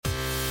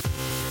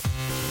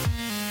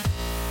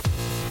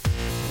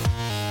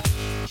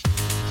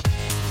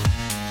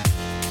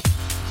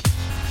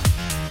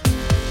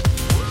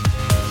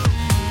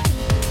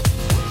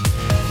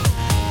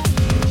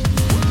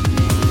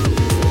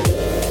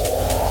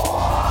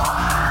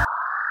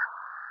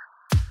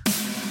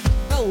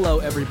Hello,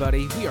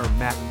 everybody. We are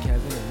Matt and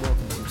Kevin, and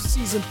welcome to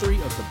Season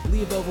 3 of the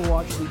Believe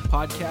Overwatch League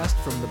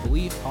podcast from the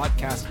Believe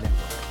Podcast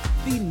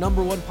Network, the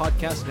 #1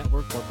 podcast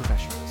network for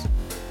professionals.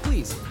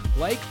 Please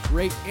like,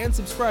 rate, and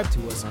subscribe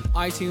to us on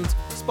iTunes,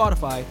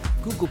 Spotify,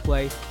 Google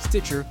Play,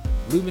 Stitcher,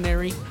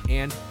 Luminary,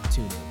 and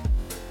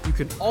TuneIn. You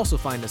can also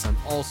find us on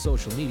all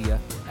social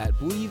media at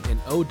Believe in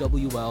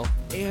OWL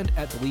and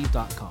at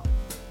Believe.com.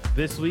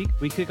 This week,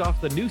 we kick off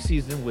the new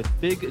season with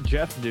Big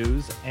Jeff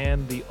news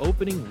and the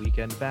opening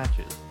weekend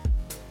batches.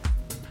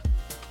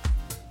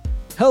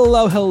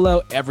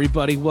 Hello,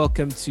 everybody.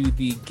 Welcome to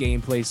the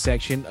gameplay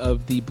section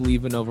of the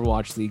Believe in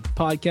Overwatch League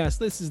podcast.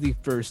 This is the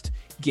first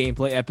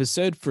gameplay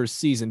episode for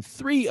Season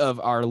 3 of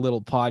our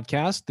little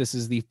podcast. This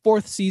is the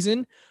 4th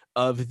season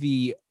of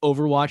the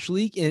Overwatch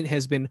League, and it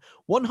has been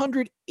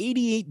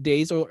 188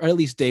 days, or at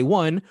least day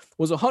one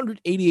was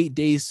 188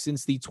 days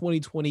since the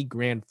 2020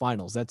 Grand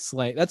Finals. That's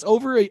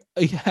over a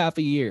half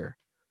a year.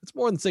 It's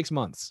more than 6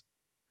 months.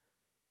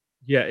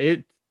 Yeah,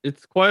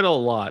 it's quite a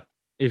lot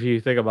if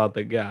you think about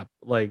the gap.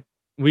 Like,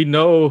 we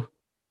know,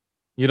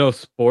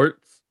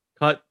 sports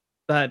cut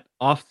that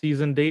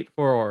off-season date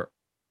for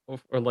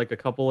like a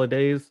couple of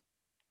days.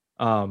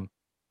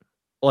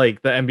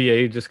 Like the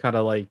NBA just kind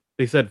of like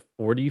they said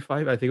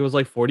 45. I think it was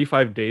like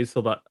 45 days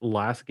till the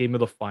last game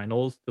of the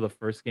finals to the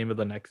first game of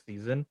the next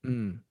season.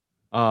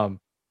 Um,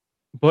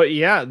 but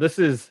yeah, this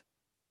is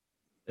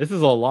a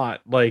lot.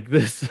 Like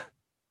this,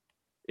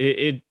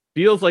 it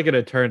feels like an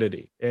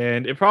eternity,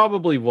 and it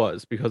probably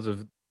was because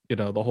of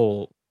the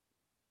whole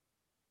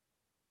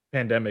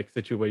pandemic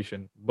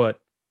situation. But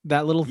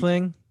That little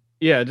thing.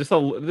 yeah, just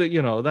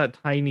that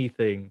tiny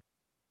thing.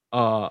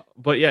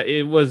 But yeah,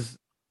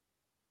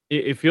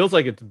 it feels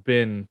like it's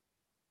been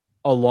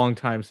a long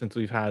time since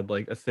we've had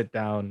like a sit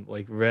down,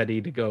 like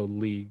ready to go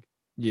league.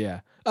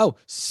 Yeah. Oh,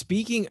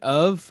 speaking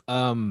of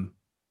the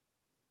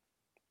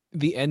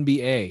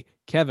NBA,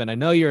 Kevin, I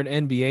know you're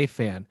an NBA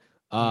fan.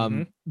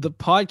 The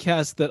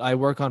podcast that I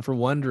work on for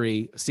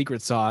Wondery,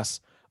 Secret Sauce,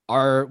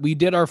 we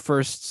did our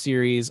first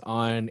series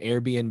on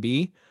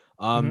Airbnb.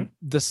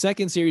 The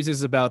second series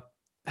is about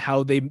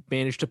how they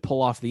managed to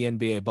pull off the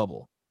NBA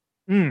bubble.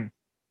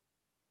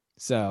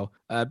 So,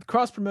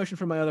 cross promotion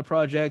for my other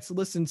projects.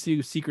 Listen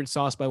to Secret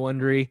Sauce by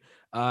Wondery.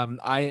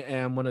 I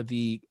am one of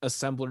the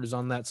assemblers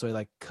on that, so I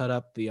like cut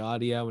up the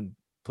audio and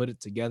put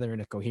it together in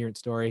a coherent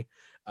story.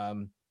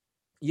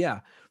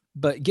 Yeah,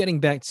 but getting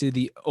back to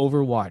the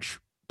Overwatch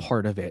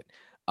part of it,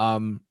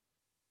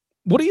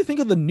 what do you think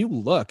of the new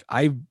look?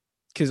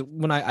 Because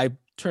when I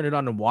turned it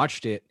on and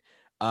watched it,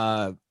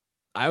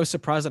 I was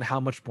surprised at how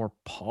much more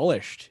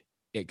polished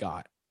it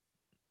got.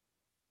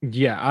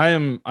 Yeah,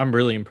 I'm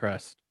really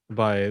impressed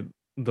by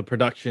the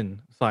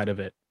production side of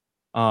it.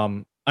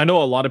 I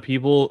know a lot of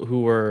people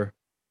who were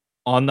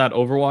on that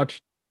Overwatch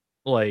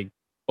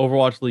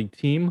League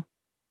team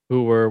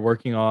who were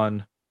working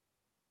on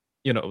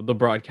the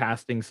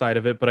broadcasting side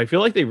of it, but I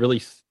feel like they really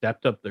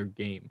stepped up their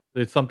game.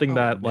 It's something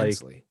that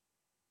Immensely. like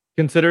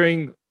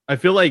considering I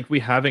feel like we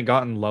haven't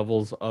gotten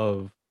levels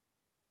of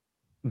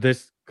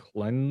this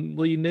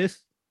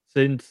cleanliness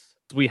since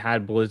we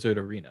had Blizzard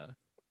Arena,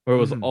 where it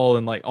was all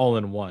in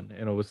one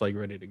and it was like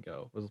ready to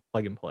go. It was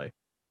plug and play.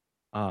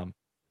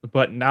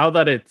 But now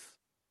that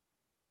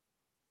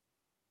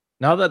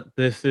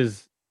this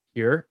is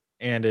here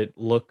and it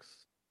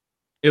looks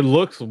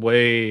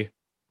way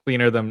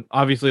cleaner than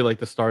obviously like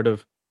the start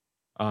of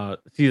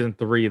season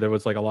 3. There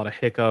was like a lot of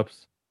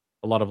hiccups,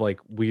 a lot of like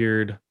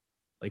weird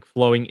like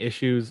flowing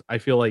issues. I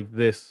feel like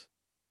this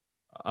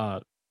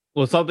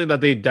was something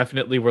that they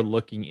definitely were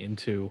looking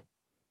into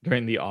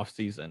during the off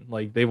season.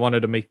 Like they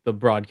wanted to make the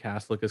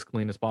broadcast look as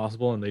clean as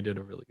possible, and they did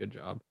a really good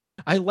job.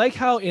 I like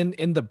how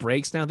in the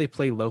breaks now they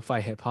play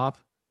lo-fi hip hop.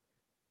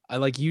 I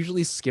like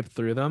usually skip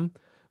through them,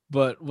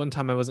 but one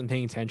time I wasn't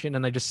paying attention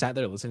and I just sat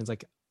there listening. It's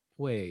like,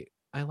 wait,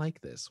 I like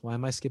this. Why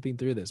am I skipping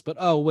through this? But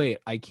oh wait,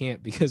 I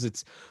can't because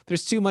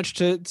there's too much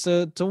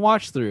to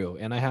watch through,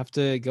 and I have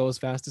to go as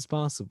fast as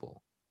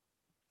possible.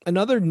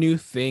 Another new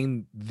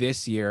thing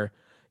this year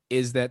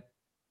is that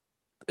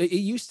it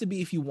used to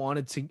be if you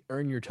wanted to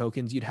earn your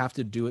tokens, you'd have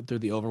to do it through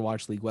the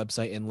Overwatch League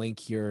website and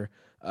link your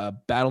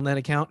Battle.net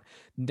account.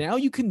 Now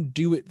you can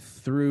do it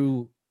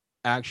through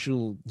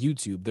actual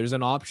YouTube. There's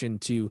an option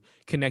to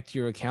connect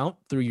your account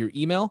through your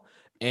email,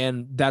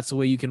 and that's the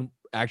way you can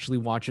actually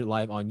watch it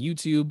live on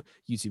YouTube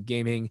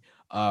Gaming,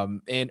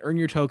 and earn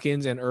your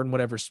tokens and earn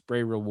whatever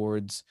spray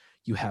rewards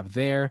you have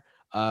there.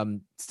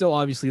 Still,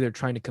 obviously, they're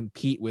trying to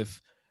compete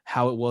with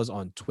how it was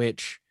on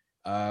Twitch,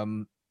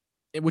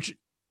 which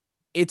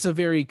it's a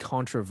very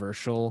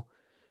controversial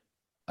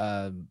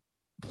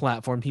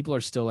platform. People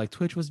are still like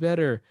Twitch was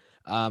better.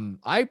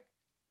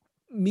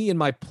 Me and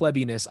my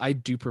plebbiness, I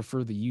do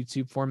prefer the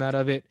YouTube format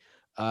of it.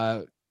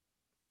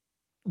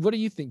 What do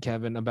you think,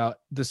 Kevin, about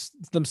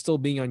them still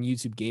being on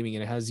YouTube Gaming,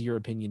 and has your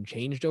opinion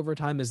changed over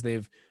time as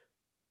they've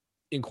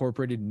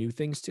incorporated new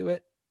things to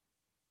it?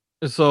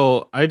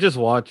 So I just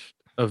watched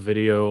a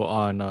video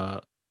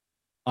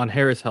on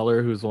Harris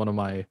Heller, who's one of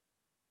my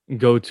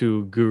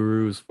go-to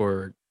gurus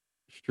for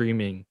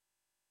streaming.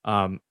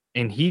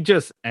 and he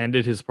just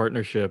ended his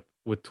partnership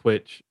with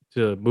Twitch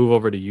to move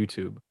over to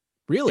YouTube. And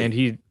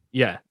Really?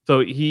 so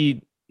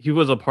he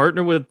was a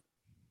partner with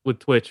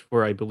Twitch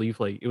for, I believe,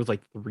 like it was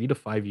like 3 to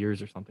 5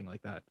 years or something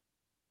like that.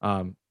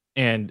 Um,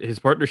 and his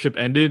partnership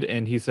ended,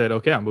 and he said,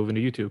 "Okay, I'm moving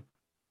to YouTube."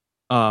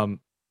 Um,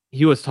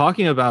 he was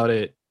talking about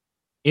it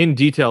in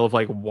detail of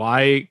like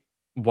why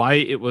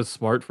it was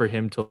smart for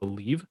him to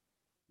leave.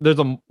 There's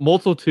a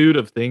multitude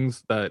of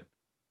things that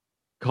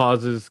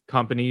causes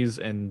companies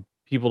and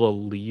people to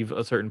leave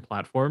a certain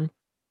platform.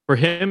 For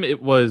him,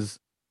 it was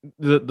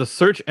the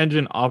search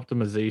engine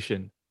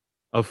optimization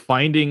of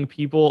finding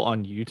people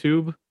on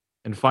YouTube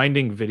and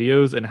finding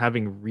videos and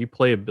having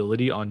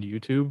replayability on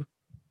YouTube,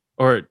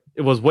 or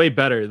it was way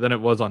better than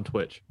it was on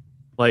Twitch.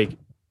 Like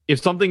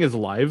if something is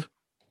live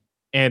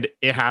and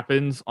it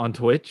happens on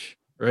Twitch,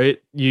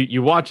 right?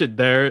 You watch it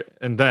there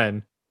and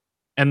then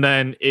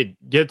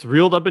it gets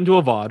reeled up into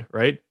a VOD,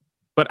 right?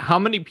 But how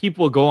many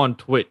people go on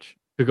Twitch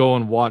to go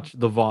and watch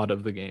the VOD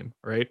of the game,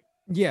 right?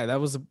 Yeah, that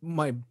was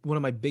my one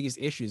of my biggest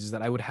issues is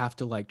that I would have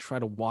to like try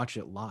to watch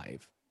it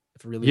live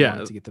if I really wanted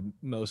Yeah, to get the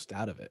most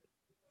out of it.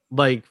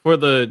 like for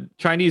the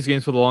Chinese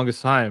games for the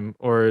longest time,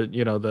 or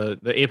the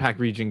APAC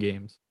region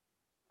games,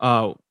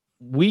 uh,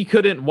 we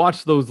couldn't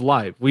watch those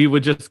live. We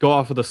would just go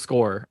off of the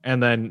score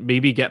and then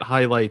maybe get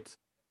highlights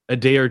a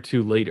day or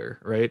two later,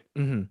 right?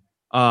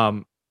 Mm-hmm.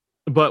 Um,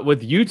 but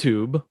with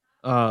YouTube,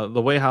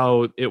 the way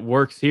how it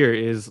works here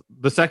is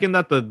the second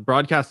that the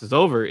broadcast is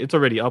over, it's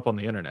already up on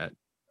the internet.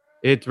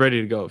 It's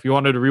ready to go. If you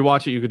wanted to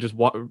rewatch it, you could just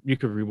you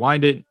could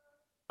rewind it.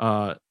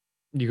 Uh,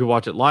 you could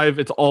watch it live.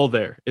 It's all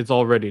there. It's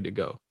all ready to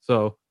go.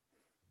 So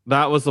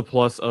that was the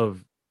plus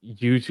of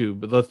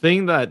YouTube. The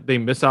thing that they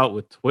miss out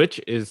with Twitch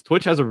is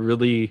Twitch has a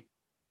really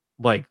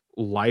like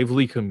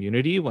lively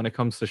community when it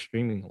comes to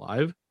streaming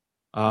live.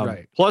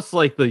 Right. Plus,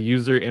 like the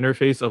user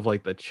interface of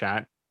like the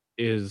chat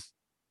is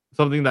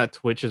something that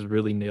Twitch has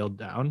really nailed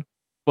down.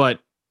 But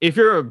if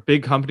you're a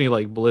big company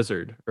like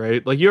Blizzard,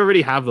 right? Like you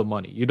already have the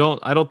money.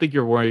 I don't think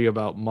you're worried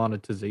about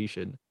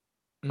monetization.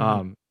 Mm-hmm.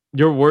 Um,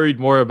 you're worried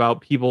more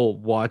about people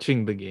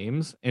watching the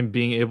games and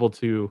being able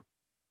to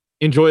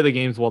enjoy the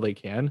games while they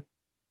can.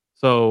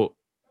 So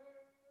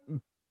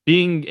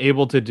being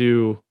able to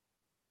do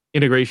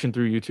integration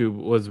through YouTube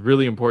was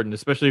really important,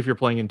 especially if you're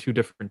playing in two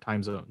different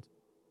time zones.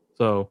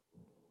 So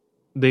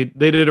they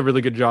did a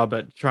really good job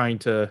at trying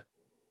to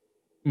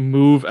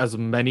move as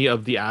many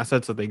of the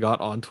assets that they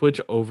got on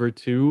Twitch over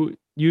to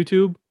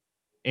YouTube.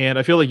 And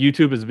I feel like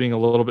YouTube is being a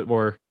little bit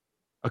more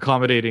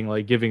accommodating,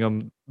 like giving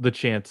them the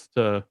chance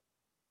to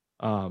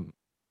um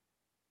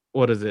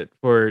what is it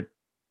for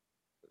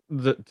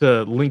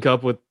to link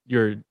up with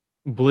your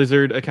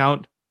Blizzard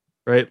account,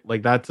 right?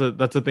 Like that's a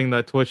thing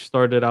that Twitch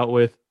started out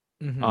with,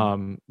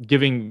 Mm-hmm.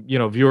 giving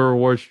viewer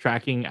rewards,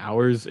 tracking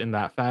hours in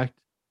that fact.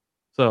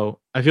 So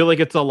I feel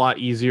like it's a lot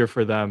easier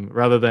for them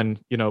rather than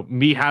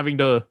me having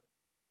to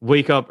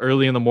wake up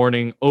early in the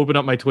morning, open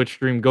up my Twitch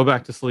stream, go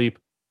back to sleep,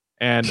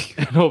 and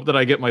hope that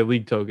I get my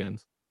league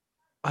tokens.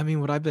 I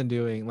mean, what I've been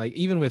doing, like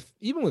even with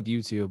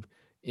YouTube,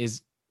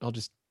 is I'll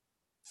just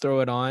throw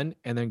it on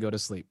and then go to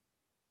sleep.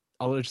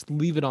 I'll just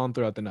leave it on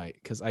throughout the night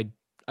because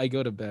I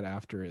go to bed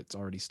after it's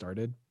already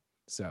started.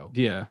 So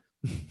Yeah,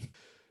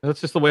 that's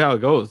just the way how it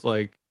goes.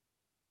 Like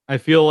I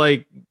feel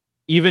like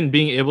even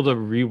being able to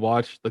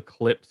rewatch the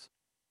clips,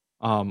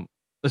 um,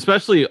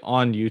 especially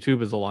on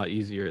YouTube, is a lot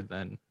easier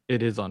than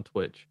it is on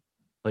Twitch.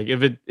 Like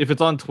if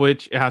it's on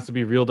Twitch, it has to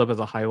be reeled up as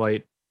a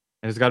highlight,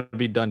 and it's got to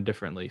be done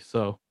differently.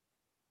 So,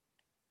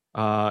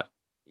 uh,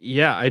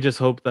 yeah, I just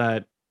hope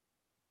that.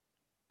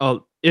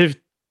 Oh, if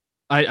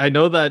I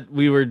know that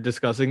we were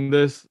discussing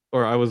this,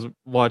 or I was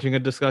watching a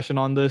discussion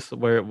on this,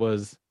 where it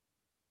was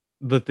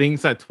the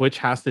things that Twitch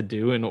has to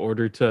do in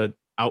order to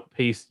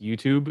outpace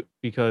YouTube,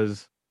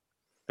 because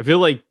I feel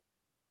like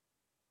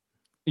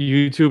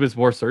YouTube is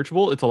more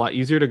searchable. It's a lot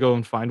easier to go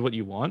and find what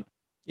you want.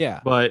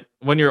 yeah, But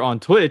when you're on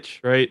Twitch,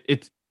 right,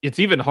 it's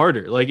even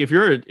harder. Like if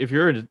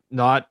you're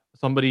not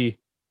somebody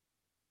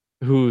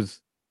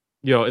who's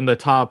in the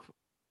top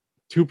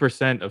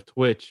 2% of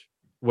Twitch,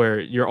 where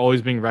you're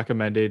always being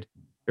recommended,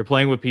 you're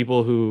playing with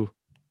people who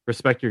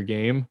respect your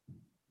game,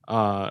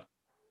 uh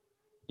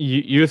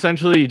you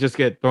essentially just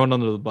get thrown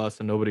under the bus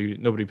and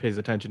nobody pays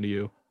attention to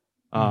you.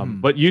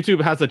 mm-hmm. But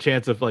YouTube has a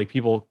chance of like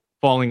people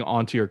falling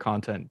onto your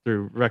content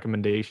through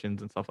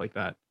recommendations and stuff like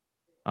that.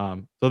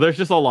 So there's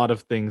just a lot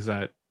of things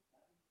that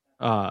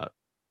uh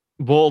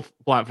both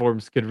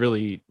platforms could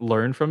really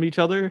learn from each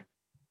other.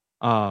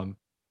 Um,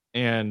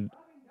 and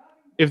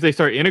if they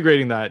start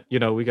integrating that,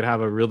 we could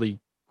have a really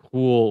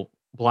cool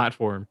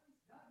platform.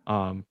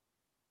 Um,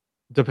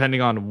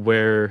 depending on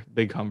where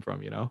they come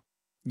from.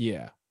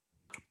 Yeah.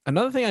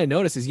 Another thing I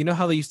noticed is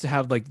how they used to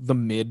have like the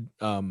mid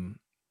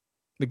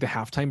like the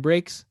halftime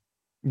breaks.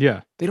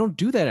 Yeah, They don't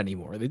do that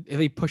anymore.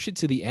 They push it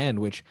to the end,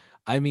 which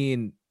I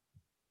mean,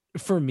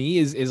 for me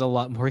is a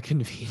lot more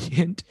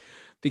convenient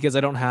because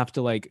I don't have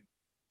to like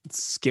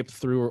skip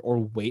through or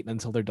wait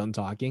until they're done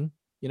talking.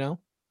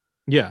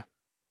 yeah.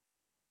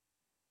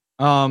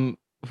 Um,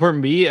 for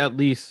me, at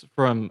least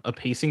from a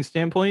pacing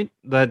standpoint,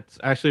 that's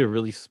actually a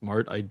really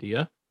smart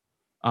idea.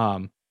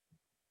 Um,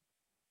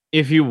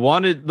 if you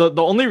wanted the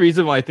only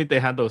reason why I think they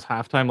had those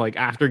halftime like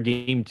after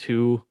game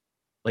two,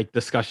 like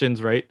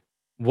discussions, right,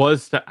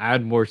 was to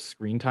add more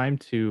screen time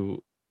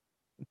to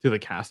the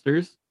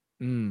casters.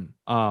 Mm,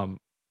 Um,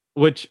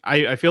 which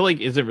I feel like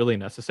isn't really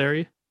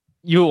necessary.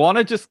 You want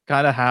to just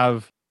kind of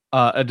have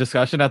a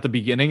discussion at the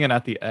beginning and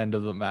at the end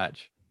of the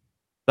match.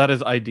 That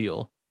is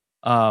ideal.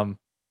 Um,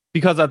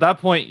 because at that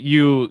point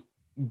you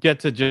get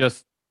to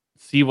just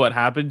see what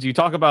happens. You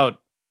talk about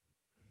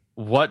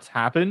what's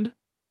happened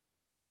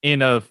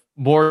in a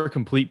more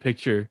complete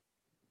picture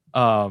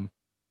um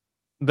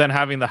than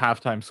having the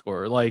halftime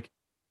score. Like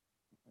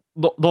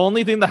the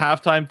only thing the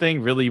halftime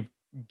thing really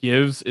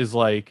gives is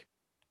like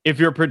if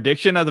your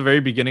prediction at the very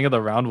beginning of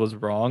the round was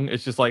wrong,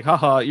 it's just like,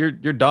 haha, you're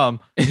dumb.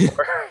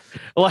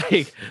 Or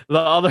like the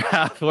other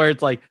half where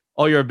it's like,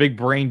 oh, you're a big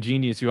brain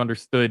genius, you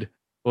understood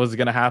what was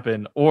gonna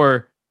happen.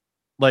 Or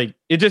like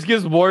it just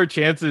gives more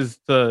chances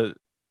to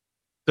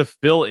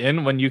fill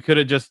in when you could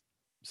have just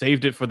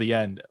saved it for the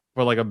end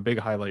for like a big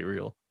highlight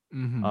reel.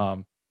 hmm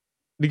Um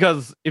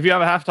because if you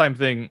have a halftime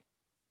thing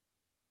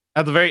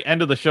at the very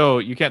end of the show,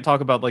 you can't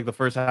talk about like the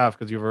first half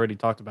because you've already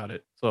talked about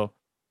it. So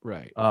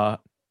Right. uh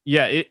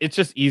yeah, it's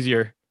just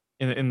easier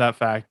in that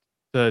fact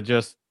to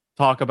just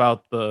talk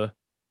about the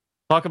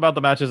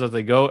matches as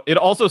they go. It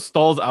also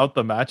stalls out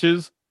the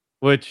matches,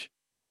 which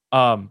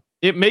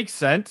it makes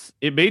sense.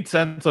 It made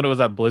sense when it was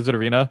at Blizzard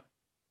Arena.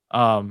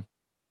 Um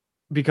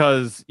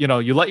because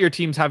you let your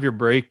teams have your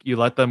break, you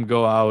let them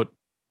go out,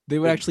 They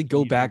would actually go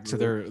change, back to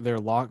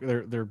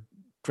regroup. their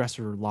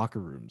dresser locker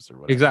rooms or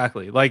whatever.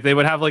 Exactly. Like they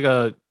would have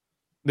a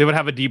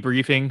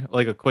debriefing,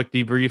 like a quick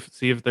debrief,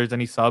 see if there's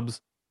any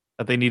subs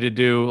that they need to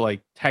do,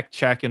 like tech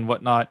check and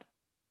whatnot.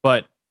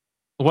 But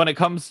when it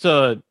comes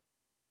to,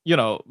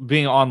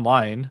 being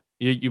online,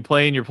 you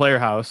play in your player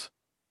house,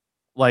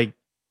 like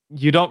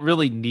you don't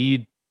really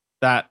need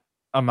that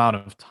amount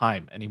of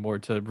time anymore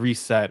to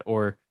reset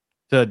or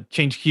to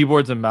change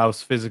keyboards and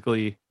mouse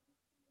physically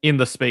in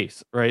the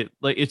space, right?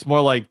 Like it's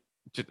more like,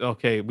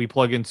 okay, we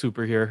plug in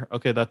super here.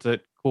 Okay, that's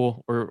it.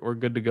 Cool. We're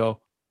good to go.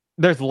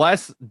 There's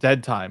less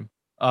dead time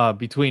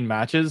between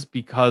matches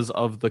because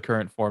of the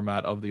current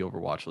format of the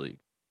Overwatch League.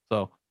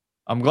 So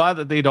I'm glad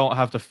that they don't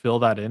have to fill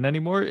that in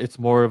anymore. It's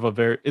more of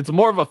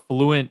a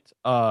fluent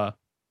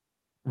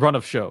run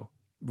of show.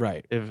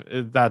 Right.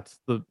 If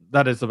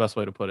that is the best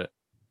way to put it.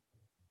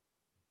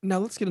 Now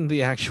let's get into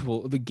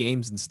the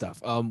games and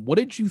stuff. What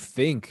did you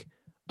think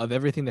of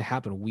everything that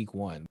happened week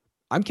one?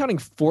 I'm counting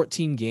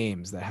 14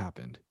 games that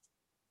happened.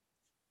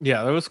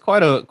 Yeah, there was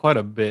quite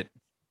a bit.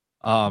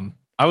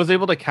 I was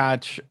able to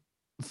catch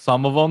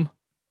some of them.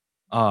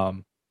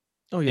 Um,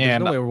 Oh yeah, there's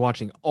no and way we're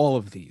watching all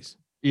of these.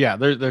 yeah,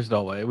 there's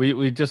no way.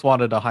 We just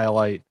wanted to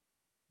highlight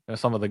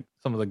some of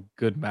the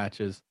good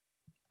matches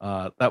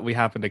that we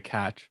happened to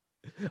catch.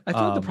 I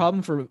feel like the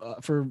Um, problem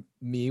for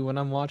me when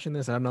I'm watching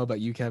this, I don't know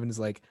about you, Kevin, is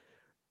like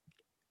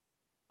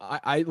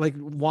I like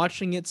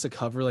watching it to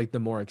cover like the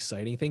more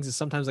exciting things. Is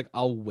sometimes like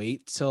I'll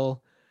wait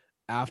till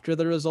after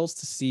the results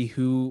to see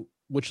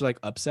which like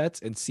upsets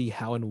and see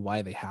how and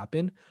why they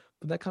happen.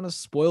 But that kind of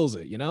spoils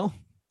it, you know?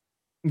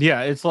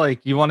 yeah, it's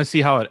like you want to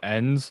see how it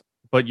ends,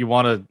 but you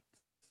want to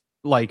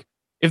like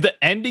if the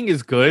ending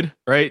is good,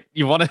 right?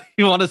 You want to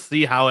you want to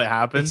see how it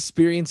happened.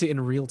 Experience it in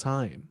real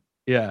time.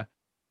 Yeah.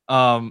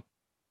 Um,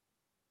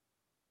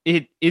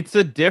 it's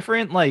a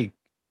different like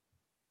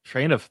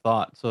train of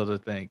thought, so to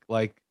think.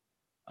 Like,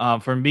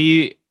 for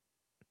me,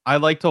 I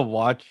like to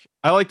look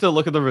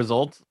at the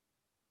results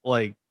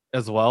like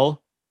as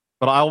well,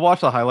 but I'll watch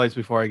the highlights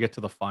before I get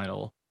to the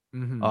final.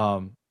 Mm-hmm.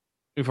 Um,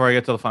 before I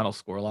get to the final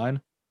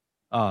scoreline.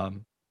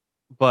 Um,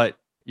 but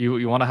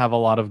you want to have a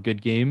lot of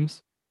good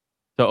games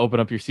to open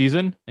up your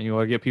season, and you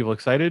want to get people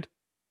excited.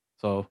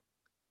 So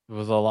it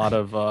was a lot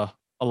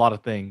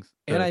of things.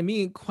 And I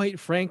mean, quite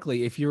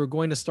frankly, if you were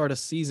going to start a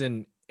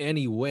season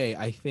anyway,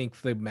 I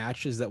think the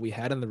matches that we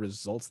had and the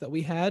results that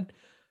we had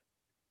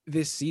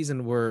this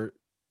season were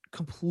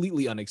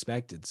completely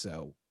unexpected.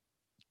 So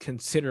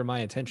consider my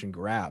attention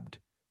grabbed.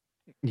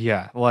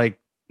 Yeah, like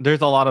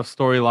there's a lot of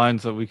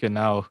storylines that we can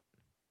now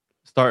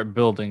start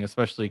building,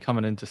 especially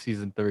coming into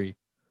season 3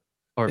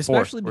 or 4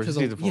 Especially or because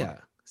season 4. yeah,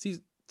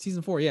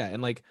 season 4, yeah,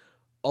 and like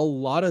a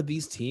lot of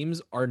these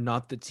teams are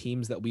not the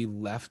teams that we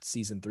left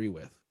season 3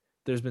 with.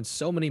 There's been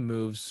so many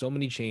moves, so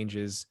many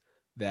changes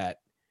that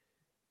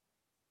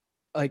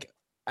like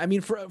I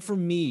mean for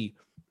me,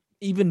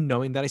 even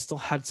knowing that I still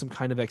had some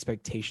kind of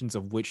expectations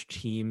of which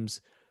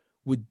teams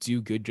would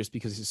do good just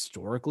because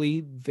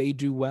historically they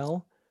do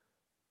well.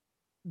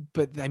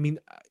 But I mean,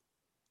 I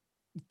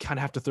kind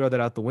of have to throw that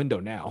out the window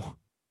now.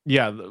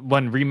 Yeah,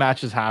 when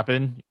rematches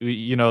happen,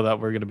 you know that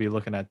we're going to be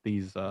looking at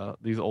these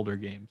older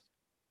games.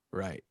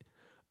 Right.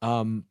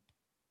 Um,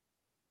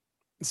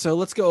 so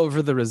let's go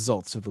over the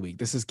results of the week.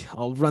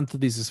 I'll run through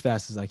these as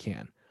fast as I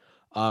can.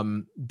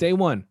 Day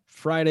one,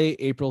 Friday,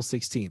 April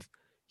 16th.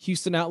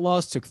 Houston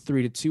Outlaws took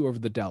 3-2 over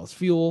the Dallas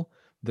Fuel.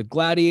 The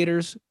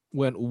Gladiators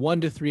went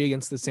 1-3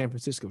 against the San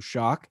Francisco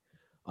Shock.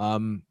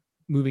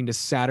 Moving to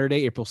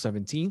Saturday, April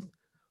 17th,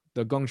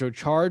 the Guangzhou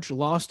Charge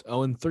lost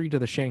 0-3 to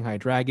the Shanghai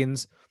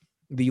Dragons.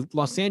 The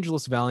Los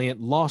Angeles Valiant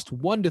lost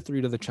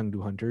 1-3 to the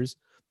Chengdu Hunters.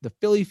 The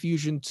Philly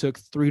Fusion took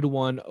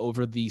 3-1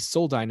 over the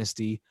Seoul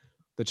Dynasty.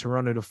 The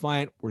Toronto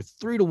Defiant were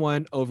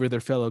 3-1 over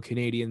their fellow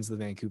Canadians, the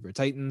Vancouver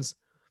Titans.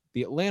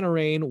 The Atlanta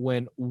Reign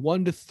went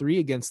 1-3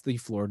 against the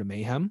Florida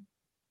Mayhem.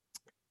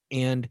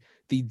 And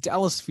the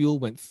Dallas Fuel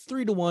went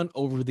 3-1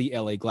 over the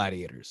LA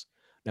Gladiators.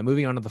 Now,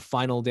 moving on to the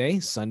final day,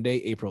 Sunday,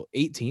 April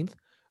 18th,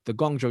 the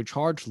Guangzhou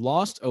Charge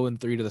lost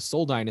 0-3 to the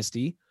Seoul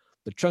Dynasty.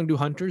 The Chengdu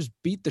Hunters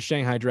beat the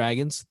Shanghai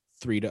Dragons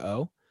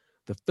 3-0.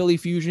 The Philly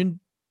Fusion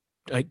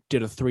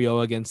did a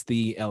 3-0 against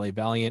the LA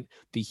Valiant.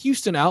 The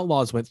Houston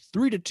Outlaws went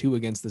 3-2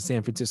 against the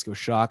San Francisco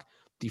Shock.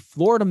 The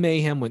Florida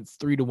Mayhem went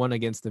 3-1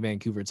 against the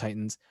Vancouver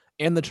Titans.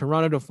 And the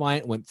Toronto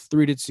Defiant went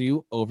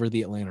 3-2 over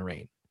the Atlanta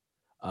Reign.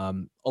 A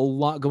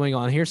lot going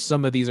on here.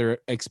 Some of these are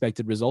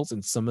expected results,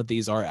 and some of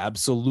these are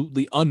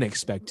absolutely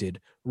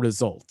unexpected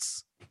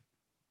results.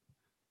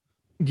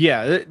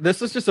 Yeah,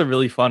 this is just a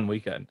really fun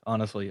weekend,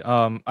 honestly.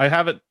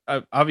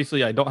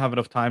 Obviously, I don't have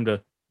enough time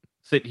to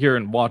sit here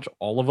and watch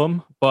all of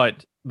them,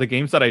 but the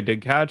games that I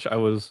did catch, I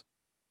was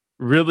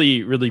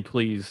really, really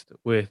pleased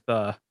with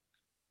the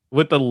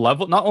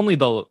level, not only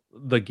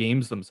the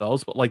games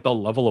themselves, but like the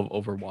level of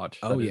Overwatch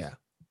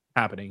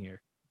happening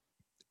here.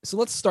 So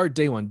let's start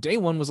day one. Day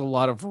one was a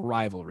lot of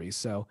rivalry.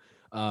 So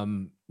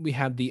we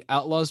had the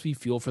Outlaws v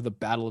Fuel for the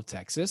Battle of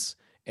Texas,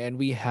 and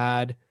we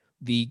had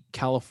the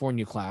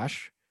California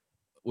Clash,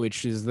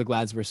 which is the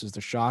Glads versus the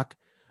Shock.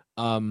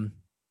 Outlaws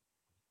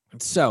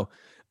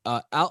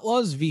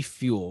v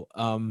Fuel.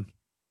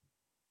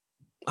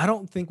 I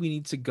don't think we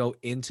need to go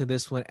into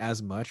this one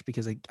as much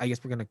because I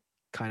guess we're going to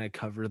kind of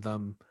cover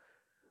them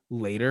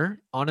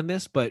later on in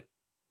this. But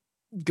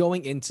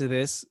going into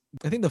this,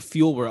 I think the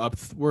Fuel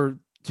were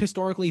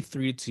historically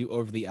 3-2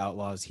 over the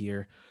Outlaws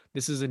here.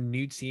 This is a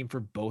new team for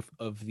both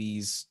of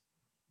these,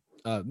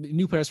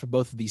 new players for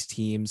both of these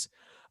teams.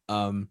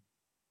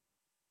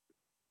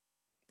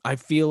 I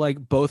feel like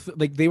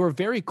they were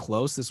very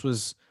close. This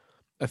was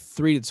a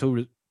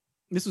 3-2.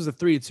 This was a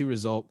 3-2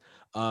 result.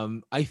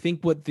 I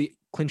think what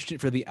clinched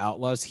it for the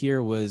Outlaws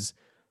here was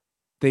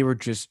they were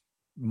just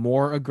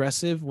more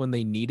aggressive when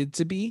they needed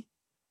to be.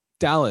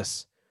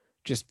 Dallas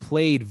just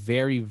played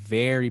very,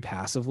 very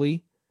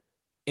passively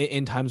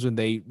in times when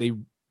they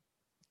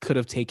could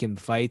have taken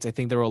fights. I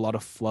think there were a lot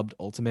of flubbed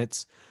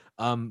ultimates.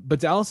 But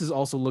Dallas is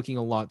also looking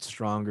a lot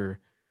stronger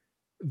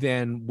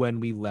than when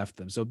we left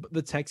them. So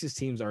the Texas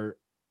teams are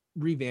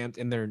revamped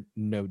and they're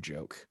no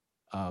joke.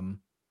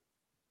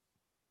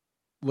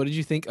 What did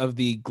you think of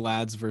the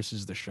Glads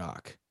versus the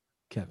Shock,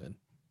 Kevin?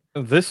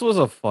 This was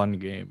a fun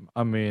game.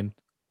 I mean,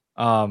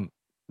 the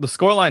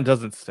scoreline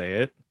doesn't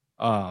say it,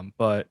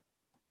 but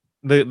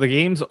the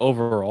games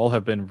overall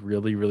have been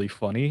really, really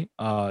funny.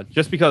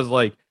 Just because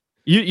like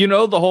you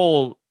know the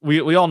whole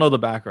we all know the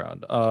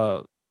background.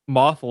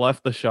 Moth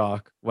left the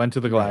Shock, went to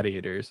the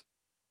Gladiators.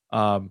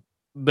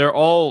 They're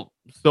all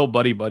still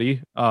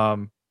buddy.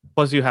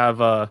 Plus you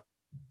have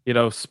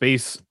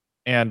Space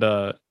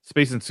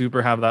and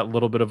Super have that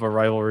little bit of a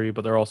rivalry,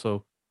 but they're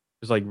also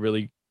just like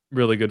really,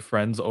 really good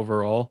friends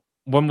overall.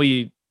 When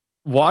we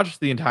watched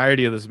the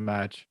entirety of this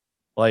match,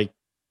 like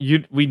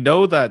we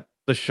know that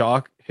the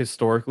Shock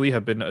historically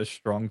have been a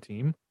strong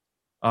team.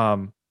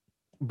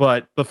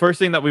 But the first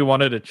thing that we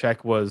wanted to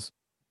check was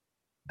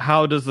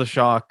how does the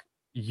Shock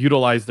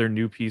utilize their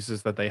new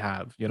pieces that they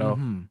have?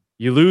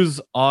 You lose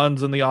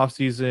Ons in the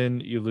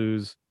offseason, you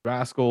lose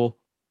Rascal,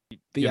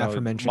 the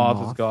aforementioned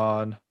Moth is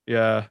gone.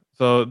 Yeah.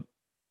 So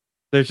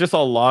there's just a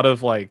lot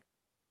of like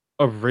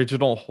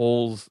original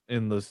holes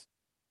in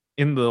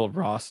the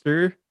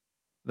roster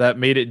that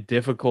made it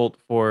difficult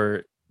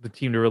for the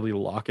team to really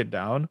lock it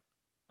down.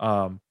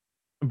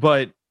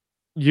 But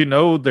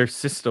their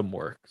system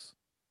works.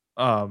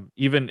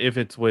 Even if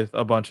it's with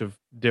a bunch of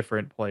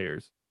different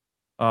players.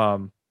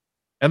 And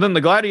then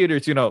the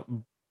Gladiators,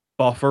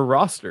 buffer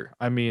roster.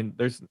 I mean,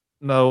 there's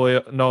no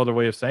other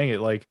way of saying it.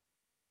 Like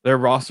their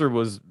roster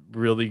was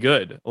really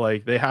good.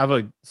 Like they have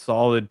a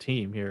solid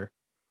team here.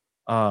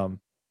 But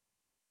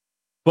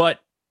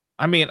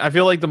I mean, I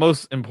feel like the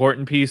most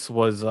important piece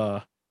was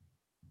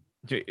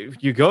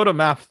if you go to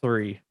map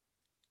 3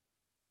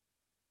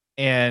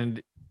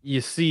 and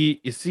you see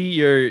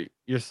your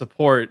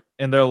support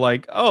and they're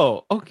like,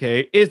 oh,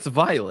 okay, it's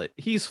Violet,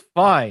 he's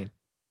fine,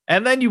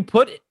 and then you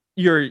put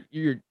your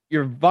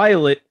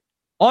Violet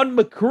on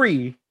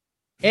McCree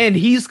and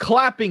he's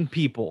clapping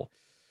people.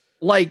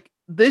 Like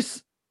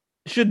this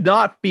should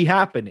not be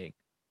happening,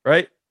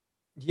 right?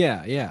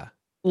 Yeah.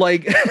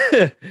 Like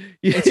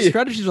it's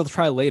strategies they'll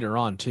try later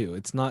on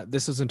too.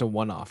 This isn't a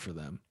one-off for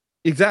them.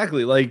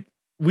 Exactly. Like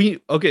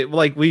we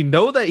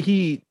know that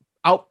he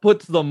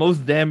outputs the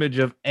most damage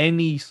of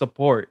any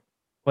support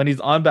when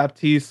he's on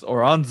Baptiste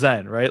or on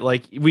Zen, right?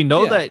 Like we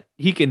know that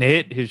he can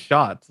hit his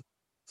shots.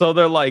 So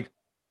they're like,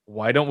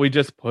 why don't we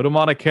just put him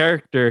on a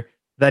character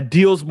that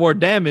deals more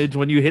damage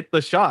when you hit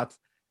the shots?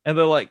 And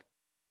they're like,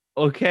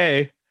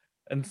 okay.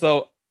 And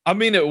so, I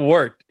mean, it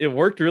worked. It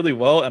worked really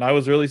well, and I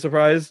was really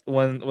surprised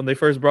when they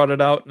first brought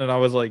it out, and I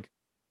was like,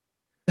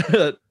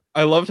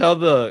 I loved how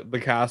the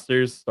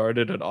casters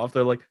started it off.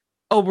 They're like,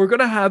 "Oh, we're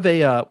gonna have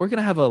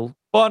a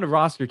fun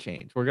roster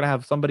change. We're gonna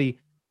have somebody,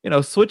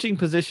 switching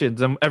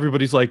positions," and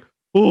everybody's like,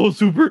 "Oh,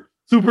 Super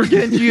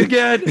Genji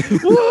again,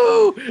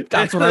 woo!"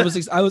 That's what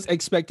I was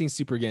expecting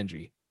Super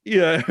Genji.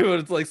 Yeah, but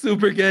it's like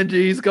Super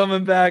Genji's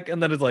coming back,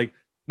 and then it's like,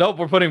 nope,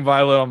 we're putting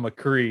Violet on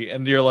McCree,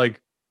 and you're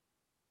like,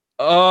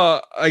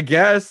 I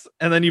guess.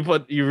 And then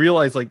you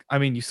realize, like, I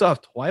mean, you still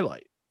have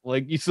Twilight,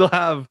 like, you still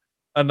have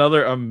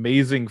another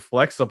amazing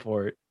flex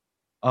support,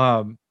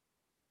 um,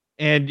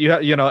 and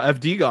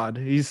FD God,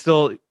 he's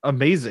still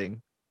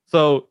amazing.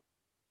 So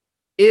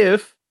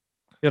if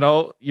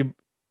you,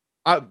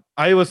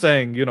 I was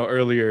saying,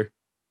 earlier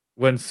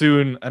when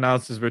Soon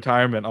announced his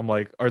retirement, I'm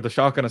like, are the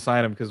Shock gonna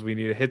sign him because we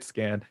need a hit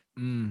scan?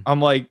 Mm.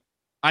 I'm like,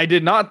 I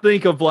did not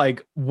think of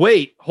like,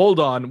 wait, hold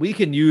on, we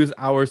can use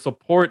our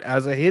support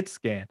as a hit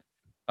scan.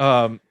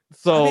 So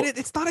I mean,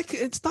 it's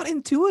not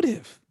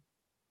intuitive.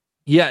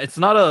 yeah, it's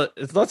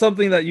not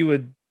something that you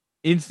would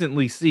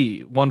instantly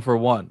see one for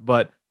one,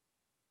 but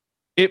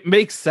it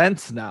makes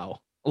sense now.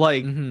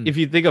 Like Mm-hmm. if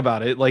you think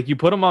about it, like you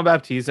put him on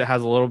Baptiste, it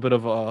has a little bit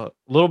of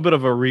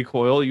a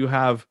recoil. You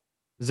have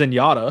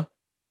Zenyatta,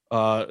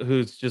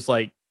 who's just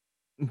like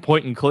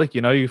point and click.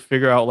 You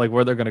figure out like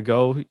where they're gonna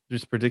go,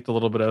 just predict a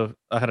little bit of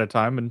ahead of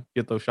time and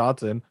get those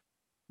shots in.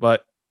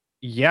 But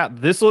yeah,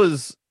 this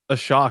was a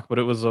shock, but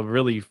it was a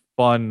really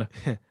fun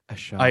A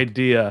shock.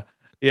 idea.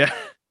 Yeah.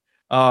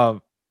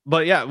 Um,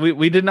 but yeah,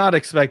 we did not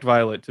expect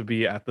Violet to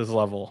be at this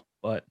level,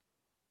 but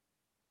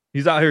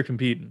he's out here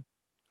competing.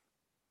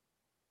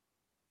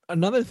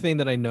 Another thing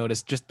that I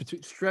noticed, just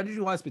strategy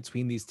wise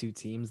between these two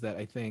teams, that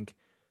I think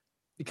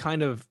it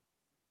kind of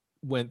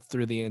went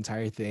through the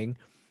entire thing,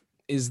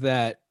 is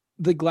that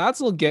the Glads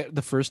will get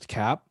the first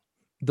cap.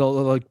 They'll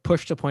like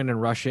push to point and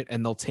rush it,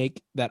 and they'll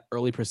take that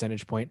early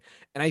percentage point.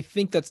 And I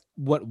think that's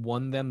what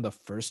won them the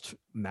first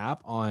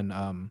map on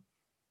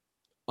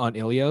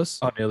Ilios.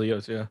 On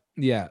Ilios, yeah.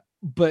 Yeah,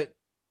 but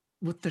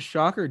what the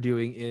Shocker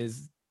doing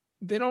is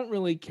they don't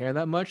really care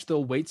that much.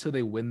 They'll wait till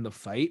they win the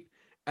fight,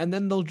 and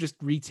then they'll just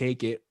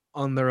retake it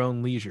on their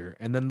own leisure,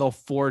 and then they'll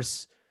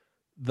force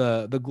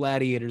the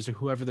gladiators or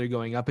whoever they're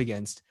going up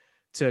against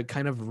to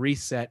kind of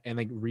reset and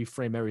like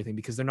reframe everything,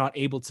 because they're not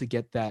able to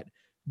get that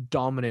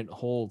dominant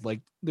hold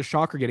like the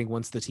Shocker getting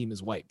once the team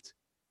is wiped.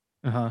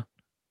 Uh-huh.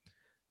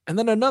 And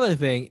then another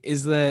thing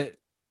is that,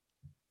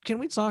 can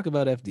we talk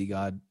about FD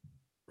God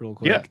real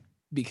quick? Yeah.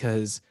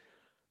 Because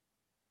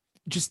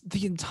just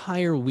the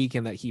entire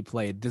weekend that he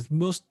played,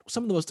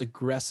 some of the most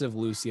aggressive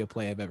Lucio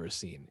play I've ever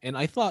seen. And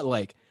I thought,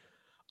 like,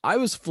 I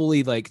was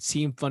fully like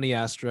Team Funny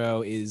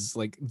Astro is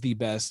like the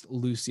best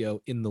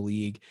Lucio in the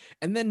league.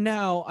 And then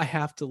now I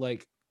have to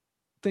like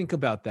think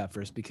about that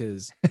first,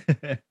 because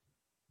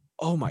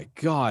oh my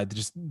God,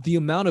 just the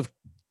amount of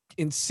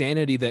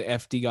insanity that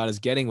FD God is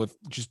getting with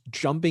just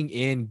jumping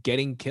in,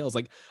 getting kills.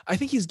 Like, I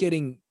think he's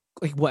getting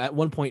like what at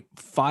one point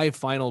 5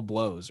 final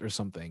blows or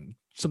something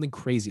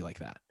crazy like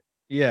that.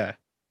 Yeah.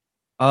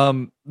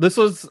 This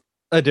was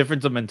a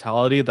difference of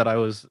mentality that I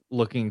was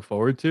looking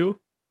forward to.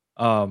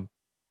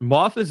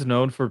 Moth is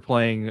known for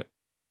playing,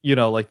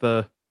 like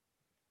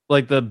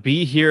the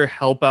be here,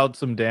 help out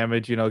some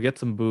damage, get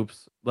some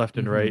boops left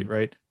and right, Mhm.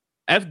 right?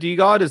 FD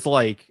God is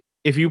like,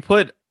 if you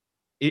put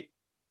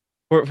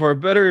it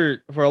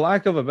for a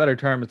lack of a better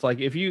term, it's like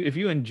if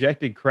you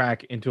injected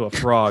crack into a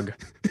frog,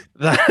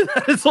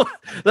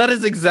 that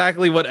is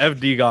exactly what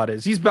FD God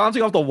is. He's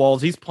bouncing off the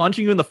walls, he's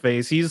punching you in the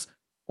face, he's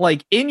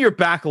like in your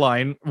back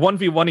line,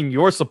 1v1ing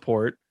your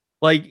support.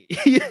 Like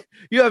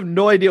you have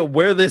no idea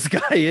where this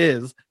guy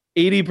is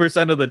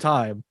 80% of the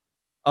time.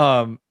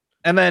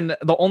 And then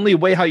the only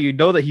way how you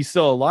know that he's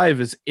still alive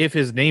is if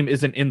his name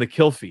isn't in the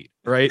kill feed,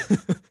 right?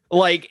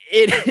 Like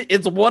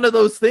it's one of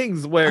those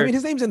things where I mean,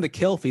 his name's in the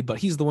kill feed, but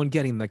he's the one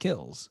getting the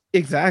kills.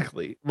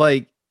 exactly,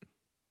 like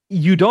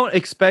you don't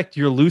expect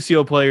your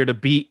Lucio player to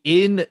be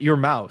in your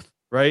mouth,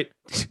 right?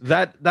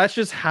 That's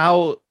just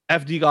how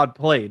FD God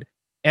played.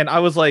 And I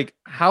was like,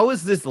 how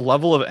is this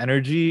level of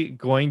energy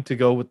going to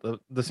go with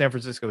the San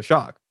Francisco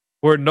Shock?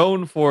 We're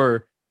known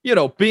for,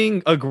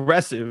 being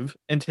aggressive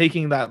and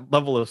taking that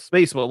level of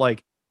space, but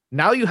like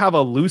now you have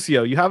a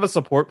Lucio, you have a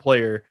support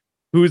player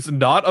who's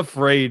not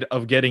afraid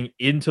of getting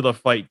into the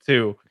fight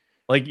too.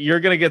 Like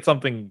you're gonna get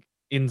something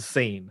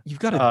insane. You've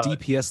got a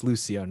DPS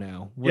Lucio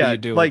now. What do Yeah, you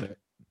do with like it?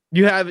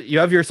 you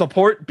have your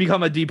support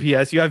become a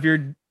DPS. You have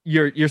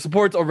your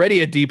support's already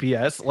a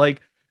DPS.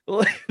 Like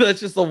that's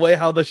just the way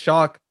how the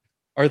Shock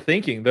are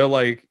thinking. They're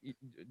like,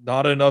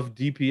 not enough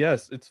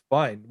DPS. It's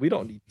fine. We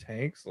don't need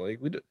tanks. Like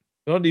we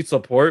don't need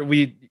support.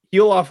 We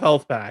heal off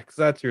health packs.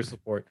 That's your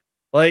support.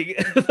 Like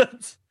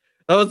that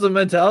was the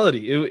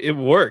mentality. It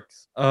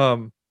works.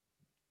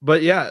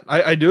 But yeah,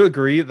 I do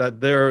agree that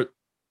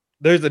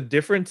there's a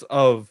difference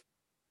of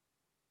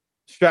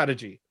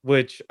strategy,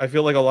 which I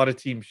feel like a lot of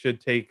teams should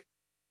take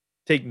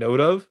note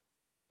of.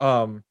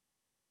 Um,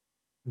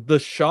 the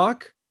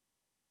Shock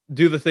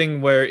do the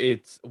thing where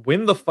it's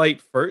win the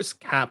fight first,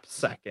 cap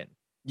second.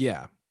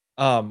 Yeah.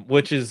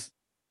 Which is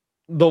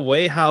the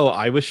way how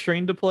I was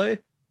trained to play,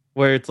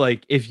 where it's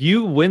like if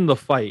you win the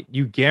fight,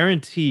 you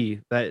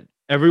guarantee that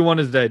everyone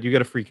is dead, you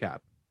get a free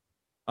cap.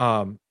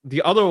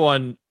 The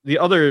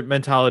other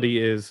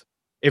mentality is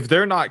if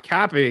they're not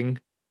capping,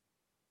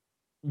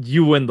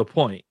 you win the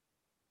point.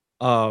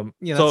 Yeah,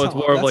 So it's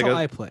more of that's like how a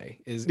I play.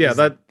 yeah, Is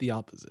that the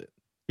opposite.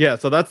 yeah,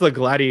 so that's the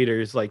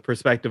gladiators like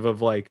perspective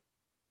of like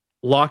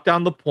lock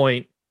down the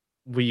point,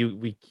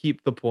 we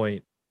keep the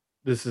point.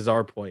 This is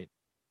our point.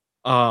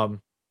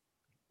 Um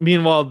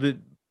Meanwhile, the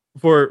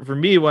for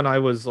me when I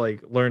was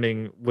like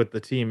learning with the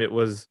team, it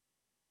was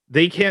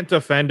they can't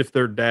defend if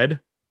they're dead.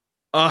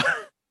 Uh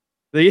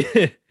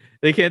they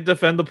they can't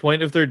defend the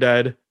point if they're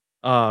dead.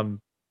 Um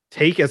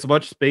Take as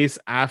much space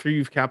after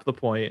you've capped the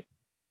point.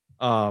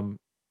 Um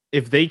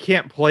if they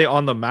can't play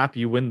on the map,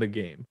 you win the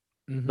game.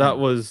 That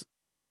Hmm. was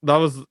that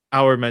was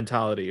our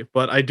mentality.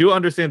 But I do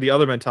understand the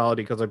other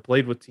mentality because I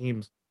played with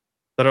teams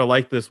that are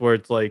like this where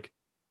it's like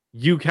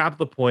you cap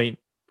the point,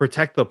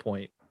 protect the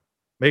point,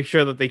 make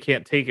sure that they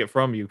can't take it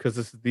from you because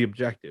this is the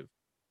objective.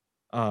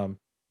 Um,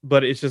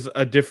 but it's just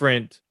a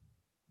different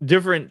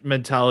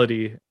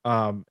mentality.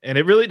 And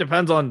it really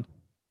depends on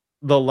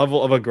the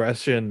level of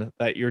aggression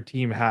that your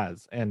team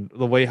has and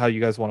the way how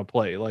you guys want to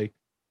play. Like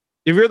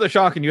if you're the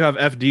Shock and you have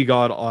FD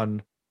God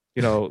on,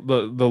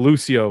 the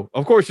Lucio,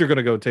 of course you're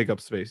gonna go take up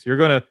space. You're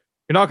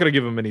not gonna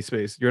give him any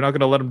space. You're not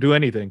gonna let him do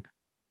anything.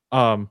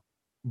 Um,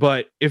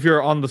 but if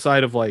you're on the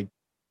side of like,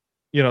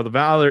 the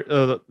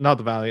Valor, not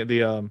the Valiant,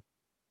 the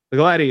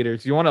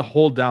gladiators, you want to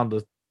hold down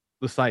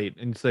the site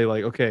and say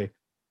like, okay,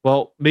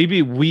 well,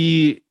 maybe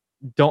we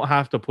don't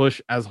have to push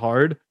as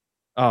hard.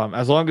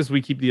 As long as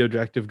we keep the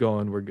objective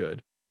going, we're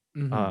good.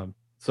 Hmm.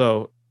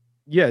 So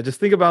yeah, just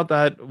think about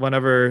that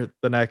whenever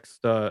the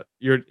next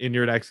you're in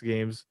your next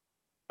games.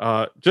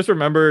 Just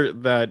remember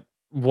that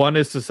one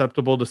is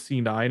susceptible to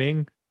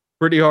C9ing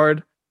pretty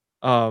hard.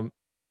 Um,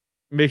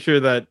 Make sure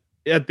that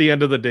at the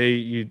end of the day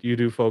you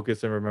do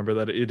focus and remember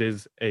that it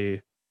is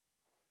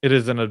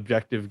an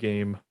objective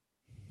game,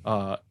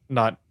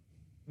 not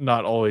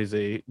always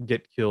a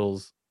get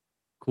kills,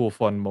 cool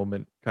fun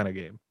moment kind of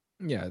game.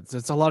 Yeah,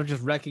 it's a lot of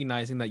just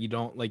recognizing that you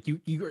don't like you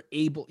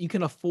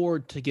can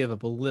afford to give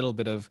up a little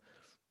bit of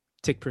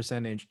tick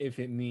percentage if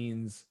it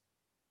means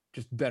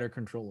just better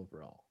control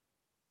overall.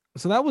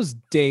 So that was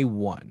day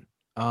one.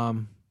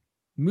 Um,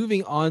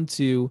 Moving on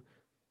to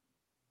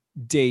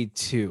day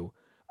two.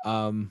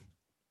 Um,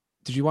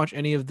 did you watch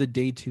any of the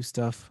day two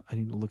stuff? I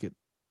need to look at.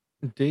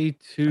 Day I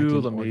 2,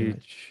 didn't let me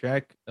organize.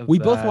 check We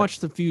both that.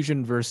 watched the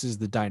Fusion versus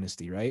the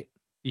Dynasty, right?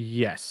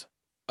 Yes.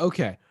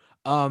 Okay.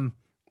 Um,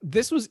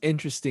 this was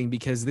interesting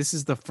because this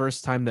is the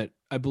first time that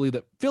I believe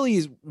that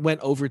Phillies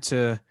went over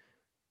to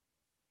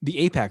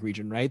the APAC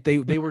region, right? They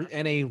were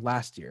NA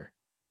last year,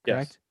 Yes.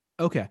 correct?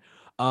 Okay.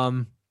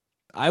 Um,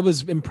 I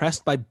was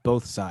impressed by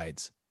both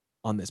sides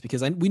on this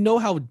because we know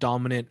how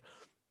dominant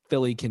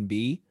Philly can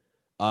be.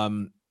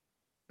 Um,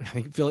 I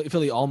think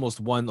Philly almost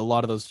won a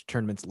lot of those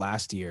tournaments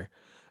last year.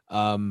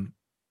 Um,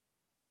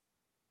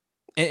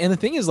 and the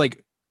thing is,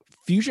 like,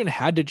 Fusion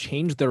had to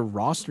change their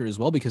roster as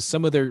well because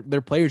some of their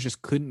players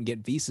just couldn't get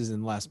visas in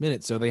the last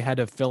minute, so they had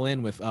to fill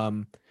in with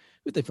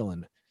who'd they fill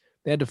in?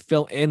 They had to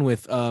fill in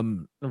with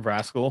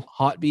Rascal.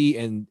 Hotby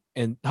and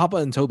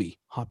Hoppa and Toby.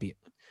 Hoppa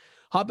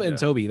and Yeah.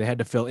 Toby. They had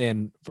to fill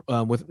in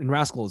with and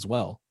Rascal as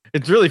well.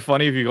 It's really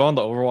funny if you go on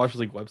the Overwatch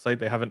League website,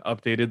 they haven't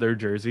updated their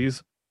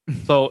jerseys.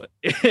 So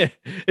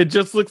it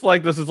just looks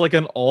like this is like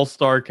an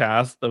all-star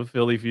cast of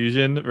Philly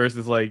Fusion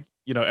versus like,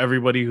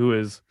 everybody who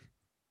is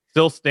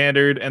still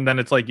standard, and then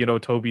it's like,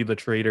 Toby the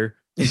traitor.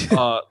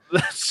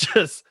 That's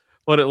just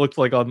what it looks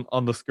like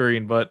on the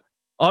screen. But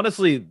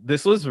honestly,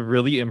 this was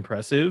really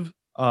impressive,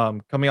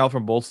 coming out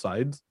from both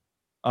sides.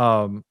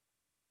 Um,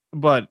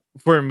 but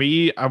for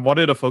me, I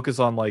wanted to focus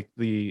on like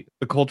the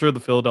culture of the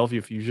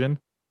Philadelphia Fusion.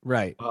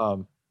 Right.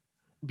 Um,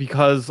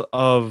 because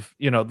of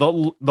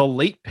the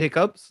late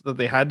pickups that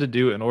they had to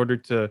do in order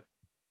to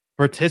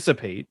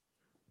participate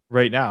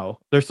right now.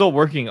 They're still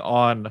working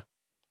on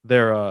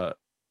their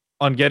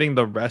on getting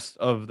the rest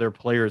of their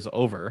players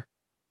over.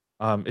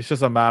 It's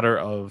just a matter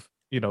of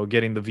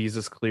getting the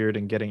visas cleared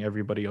and getting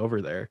everybody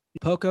over there.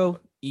 Poco,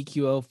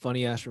 EQO,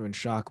 Funny Astro, and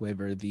Shockwave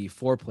are the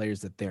four players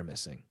that they're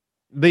missing.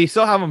 They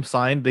still have them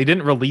signed. They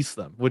didn't release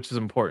them, which is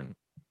important.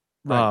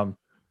 Right. Um,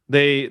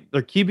 they're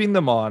keeping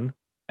them on,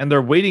 and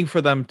they're waiting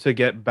for them to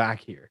get back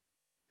here.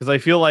 Because I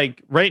feel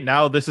like right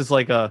now this is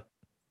like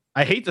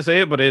I hate to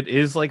say it, but it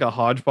is like a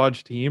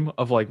hodgepodge team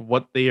of like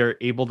what they are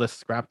able to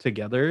scrap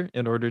together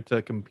in order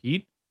to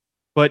compete.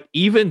 But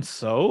even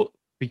so,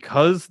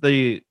 because of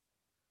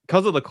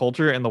the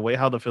culture and the way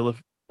how the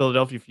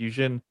Philadelphia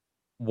Fusion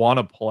want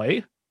to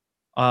play,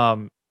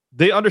 um,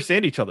 they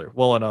understand each other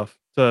well enough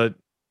to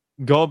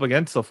go up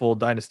against a full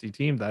dynasty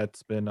team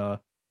that's been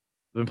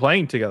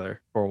playing together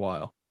for a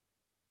while.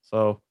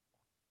 So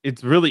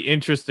it's really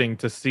interesting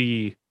to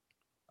see,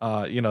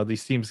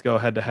 these teams go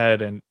head to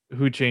head and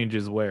who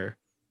changes where.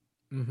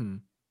 Mm-hmm.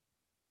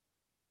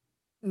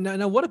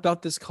 Now, what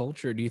about this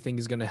culture do you think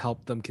is going to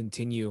help them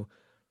continue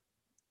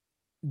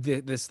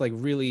this like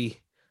really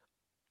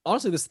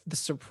honestly this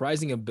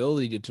surprising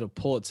ability to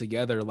pull it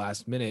together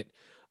last minute?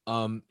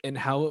 And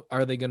how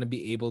are they going to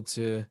be able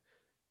to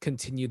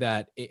continue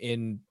that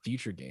in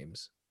future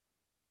games?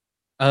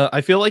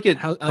 I feel like And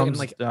it how and comes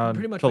like down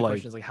pretty much to my like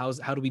question is like how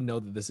do we know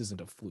that this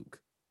isn't a fluke?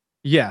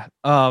 yeah,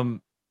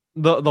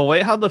 the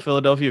way how the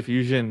Philadelphia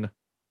Fusion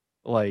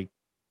like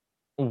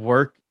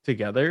work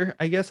together,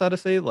 I guess how to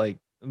say like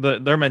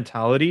their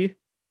mentality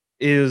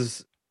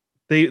is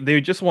they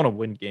just want to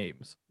win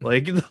games.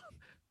 Like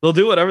they'll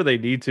do whatever they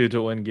need to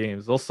win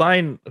games. They'll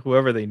sign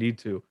whoever they need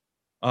to.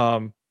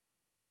 Um,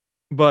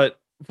 but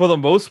for the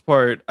most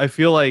part, I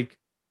feel like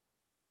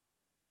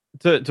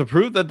to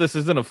prove that this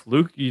isn't a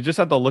fluke, you just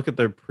have to look at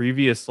their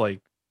previous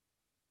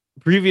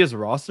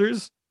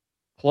rosters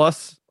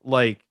plus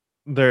like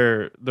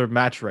their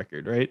match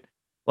record, right?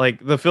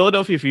 Like the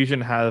Philadelphia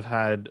Fusion have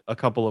had a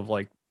couple of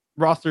like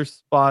roster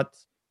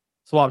spots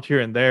swapped here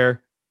and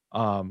there.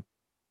 Um,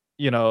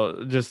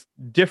 just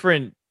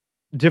different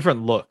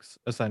looks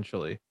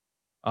essentially.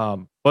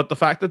 But the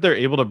fact that they're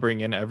able to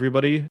bring in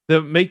everybody,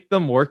 that make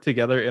them work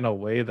together in a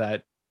way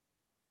that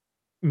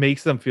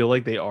makes them feel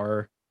like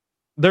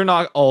they're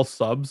not all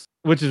subs,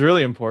 which is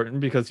really important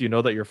because you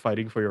know that you're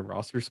fighting for your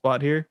roster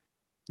spot here.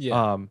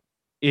 Yeah. Um,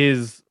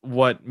 is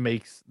what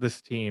makes this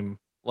team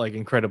like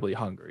incredibly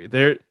hungry.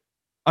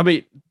 I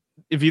mean,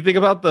 if you think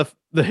about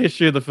the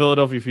history of the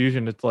Philadelphia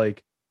Fusion, it's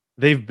like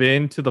they've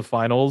been to the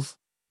finals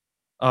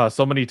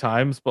so many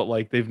times, but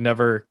like they've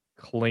never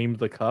claimed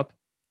the cup.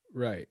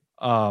 Right.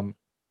 Um,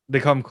 they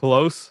come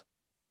close,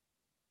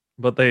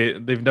 but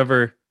they've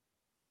never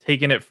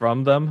taken it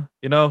from them,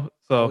 you know?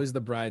 So Always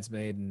the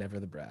bridesmaid, never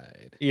the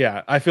bride.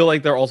 yeah, I feel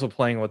like they're also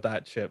playing with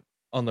that chip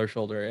on their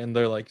shoulder and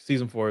they're like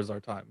season 4 is our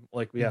time.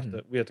 Like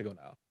Mhm. we have to go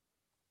now.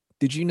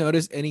 Did you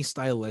notice any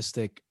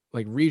stylistic,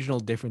 like regional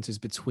differences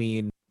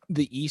between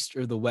the East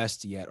or the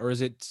West yet, or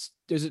is it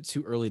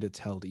too early to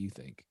tell? Do you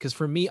think? Because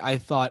for me, I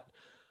thought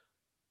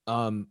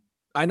um,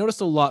 I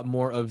noticed a lot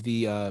more of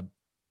the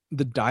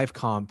dive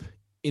comp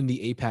in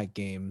the APAC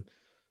game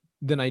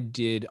than I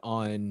did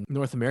on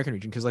North American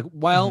region. Because like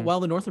Mhm. while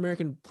the North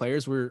American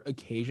players were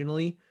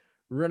occasionally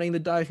running the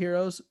dive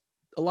heroes,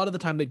 a lot of the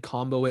time they'd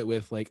combo it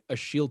with like a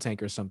shield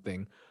tank or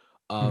something,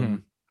 Mhm.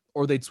 um,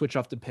 or they'd switch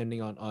off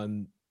depending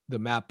on the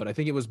map. But I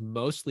think it was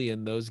mostly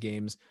in those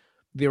games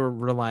they were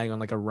relying on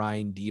like a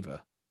Ryan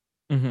Diva.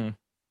 Mhm.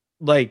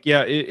 Like,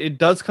 yeah, it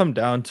does come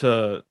down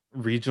to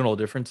regional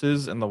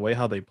differences and the way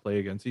how they play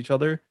against each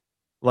other.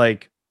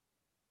 Like,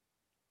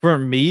 for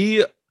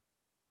me,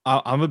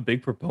 I'm a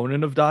big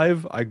proponent of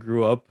dive. I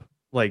grew up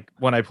like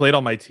when I played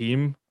on my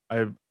team,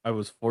 I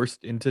was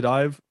forced into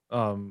dive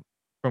from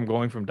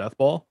going from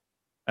deathball.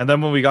 And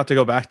then when we got to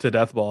go back to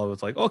deathball, I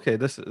was like, okay,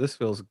 this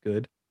feels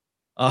good.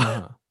 Uh,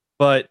 Uh-huh.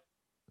 but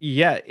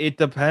yeah, it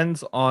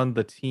depends on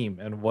the team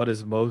and what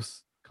is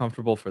most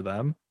comfortable for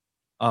them.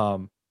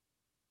 Um,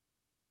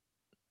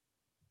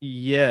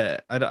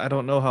 yeah, I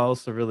don't know how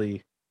else to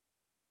really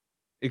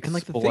And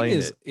like the thing explain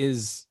it.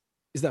 is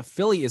that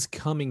Philly is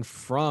coming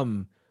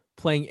from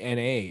playing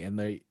NA and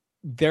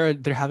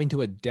they're having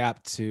to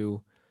adapt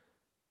to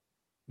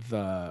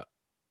the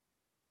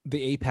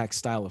the Apex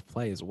style of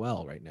play as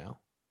well right now.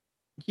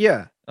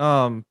 Yeah.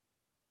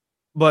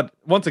 But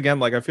once again,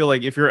 like I feel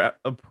like if you're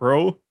a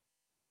pro,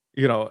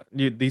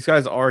 these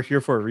guys are here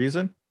for a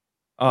reason.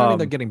 I mean,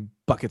 they're Um, getting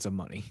buckets of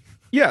money.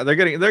 yeah, they're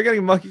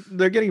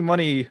getting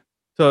money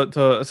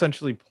to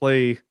essentially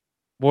play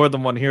more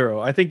than one hero.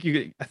 I think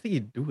you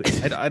do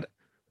it.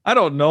 I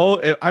don't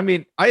know. I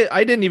mean,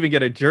 I didn't even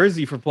get a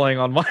jersey for playing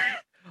on my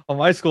on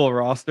my school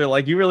roster.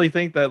 Like, you really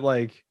think that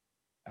like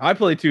I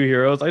play two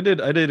heroes? I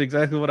did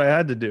exactly what I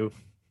had to do.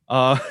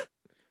 Uh,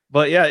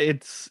 but yeah,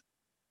 it's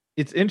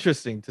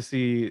interesting to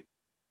see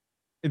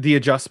the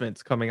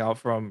adjustments coming out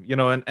from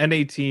an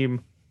NA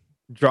team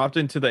dropped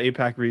into the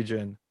APAC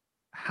region.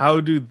 How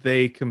do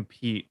they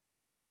compete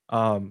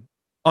um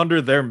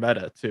under their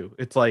meta too?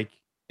 It's like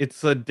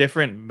it's a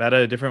different meta,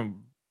 a different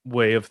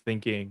way of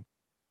thinking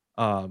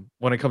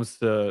when it comes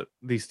to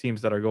these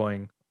teams that are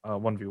going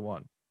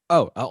 1v1.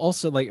 Oh,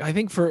 also like I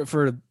think for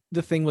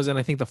the thing was, and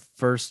I think the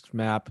first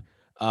map,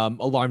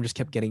 Alarm just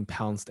kept getting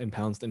pounced and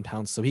pounced and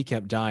pounced, so he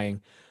kept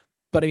dying.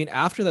 But I mean,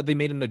 after that, they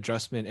made an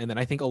adjustment, and then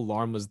I think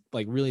Alarm was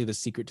like really the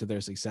secret to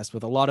their success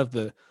with a lot of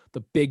the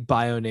big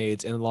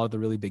bionades and a lot of the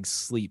really big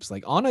sleeps.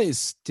 Like Ana is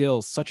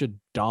still such a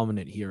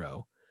dominant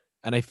hero,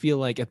 and I feel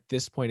like at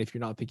this point, if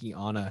you're not picking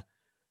Ana,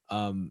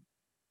 um,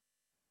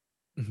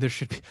 there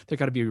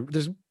got to be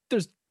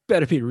there's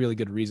better be a really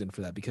good reason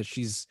for that because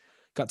she's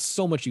got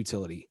so much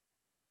utility.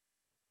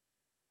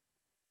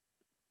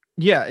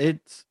 Yeah,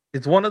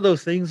 it's one of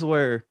those things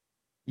where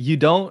you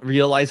don't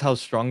realize how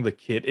strong the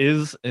kit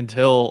is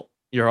until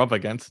you're up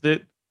against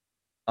it.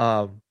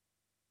 Um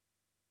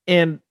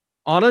and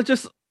Ana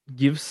just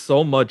gives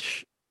so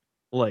much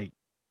like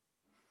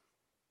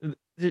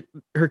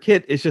her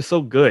kit is just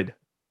so good.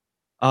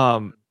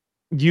 Um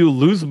you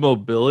lose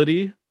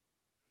mobility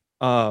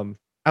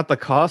at the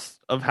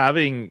cost of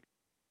having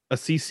a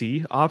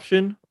CC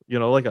option,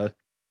 like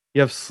you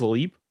have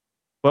sleep,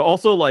 but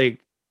also like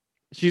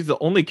she's the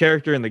only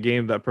character in the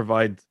game that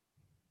provides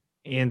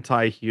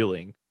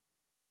anti-healing.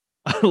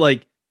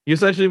 Like you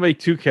essentially make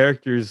two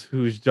characters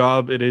whose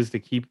job it is to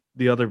keep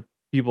the other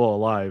people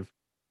alive.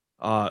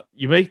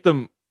 You make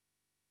them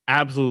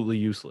absolutely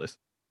useless.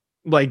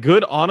 Like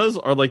good Anas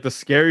are like the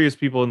scariest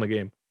people in the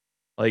game.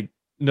 Like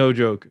no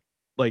joke.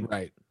 Like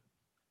Right.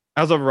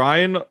 as a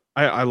Ryan,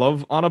 I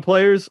love Ana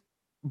players,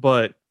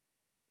 but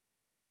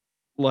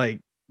like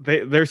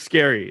they're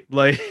scary.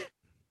 Like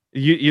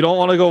you don't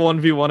want to go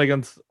 1v1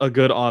 against a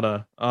good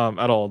Ana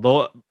at all.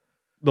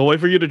 They'll wait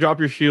for you to drop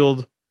your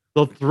shield.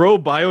 They'll throw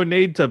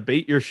Bionade to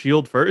bait your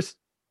shield first.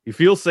 You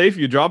feel safe,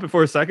 you drop it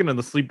for a second, and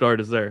the sleep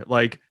dart is there.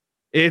 Like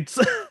it's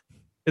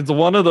it's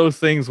one of those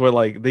things where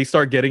like they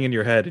start getting in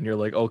your head and you're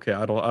like, okay,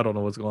 I don't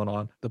know what's going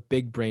on. The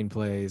big brain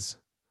plays.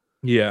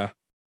 Yeah.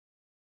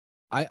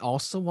 I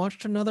also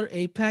watched another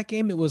APAC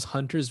game. It was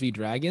Hunters v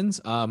Dragons.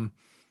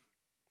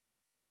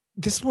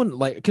 This one,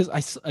 like, because I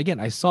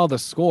saw the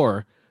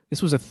score.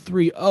 This was a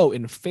 3-0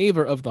 in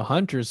favor of the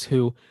Hunters,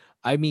 who,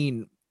 I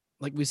mean,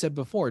 like we said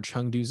before,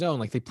 Chengdu Zone,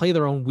 like they play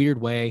their own weird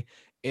way.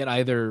 It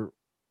either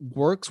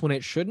works when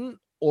it shouldn't,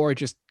 or it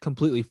just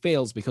completely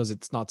fails because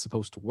it's not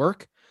supposed to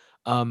work.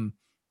 Um,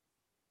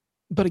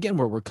 but again,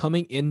 we're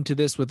coming into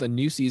this with a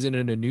new season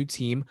and a new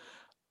team.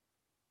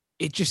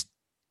 It just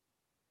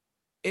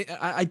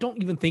I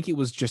don't even think it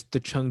was just the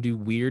Chengdu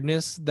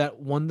weirdness that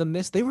won them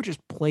this. They were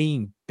just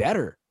playing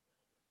better.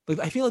 Like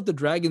I feel like the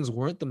Dragons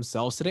weren't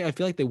themselves today. I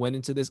feel like they went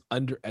into this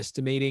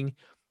underestimating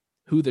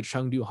who the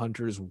Chengdu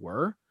Hunters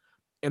were,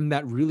 and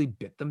that really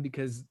bit them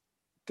because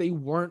they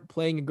weren't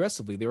playing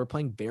aggressively. They were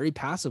playing very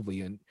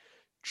passively, and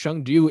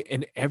Chengdu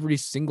in every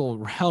single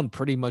round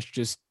pretty much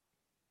just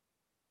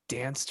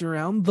danced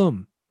around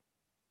them.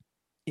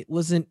 It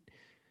wasn't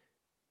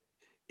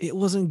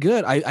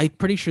good. I'm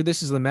pretty sure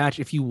this is the match.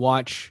 If you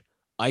watch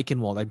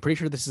Eichenwald, I'm pretty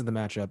sure this is the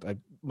matchup.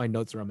 My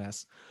notes are a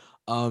mess.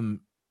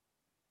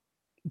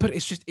 But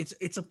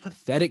it's a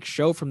pathetic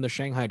show from the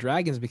Shanghai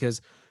Dragons because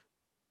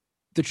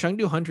the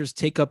Chengdu Hunters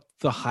take up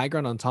the high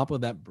ground on top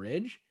of that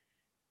bridge,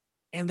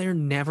 and they're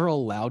never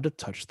allowed to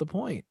touch the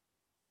point.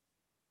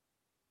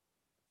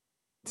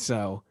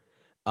 So,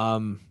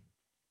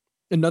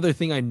 another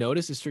thing I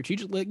noticed is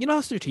strategically,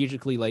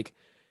 strategically, like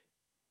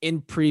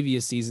in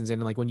previous seasons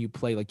and like when you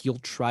play, like you'll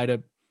try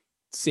to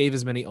save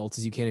as many ults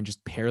as you can and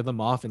just pair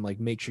them off and like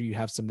make sure you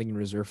have something in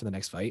reserve for the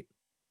next fight.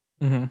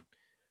 Mm-hmm.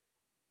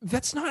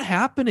 That's not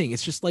happening.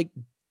 It's just like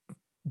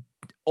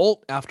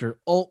ult after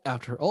ult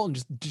after ult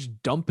and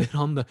just dump it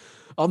on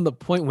the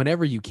point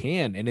whenever you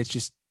can. And it's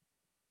just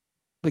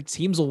like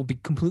teams will be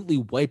completely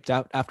wiped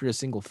out after a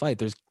single fight.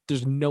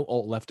 There's no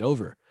ult left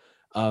over.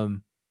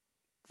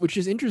 Which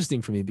is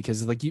interesting for me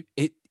because like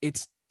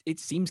it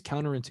seems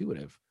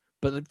counterintuitive,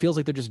 but it feels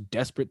like they're just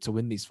desperate to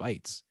win these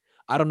fights.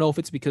 I don't know if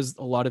it's because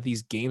a lot of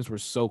these games were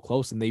so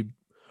close and they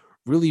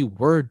really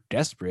were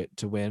desperate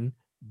to win,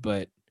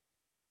 but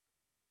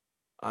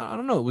I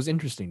don't know. It was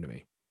interesting to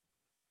me.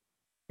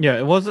 Yeah,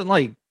 it wasn't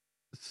like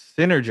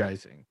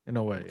synergizing in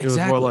a way. It was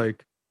more Exactly.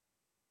 like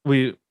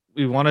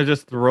we want to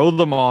just throw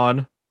them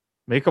on,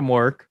 make them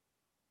work,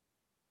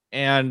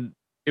 and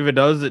if it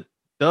does, it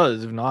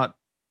does. If not,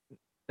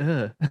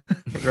 right?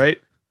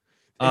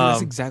 And that's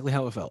Um, exactly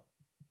how it felt.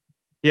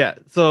 yeah.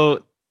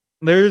 So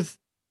there's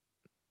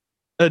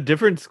a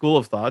different school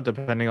of thought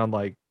depending on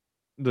like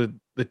the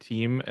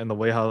team and the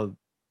way how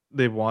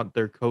they want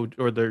their coach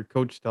or their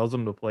coach tells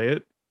them to play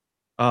it.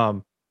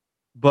 Um,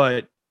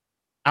 but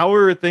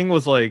our thing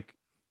was like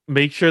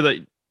make sure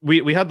that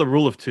we had the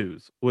rule of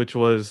twos, which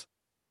was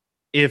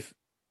if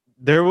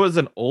there was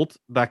an ult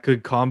that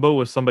could combo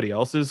with somebody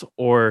else's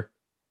or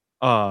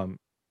um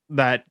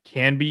that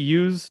can be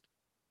used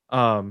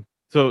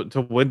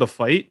to win the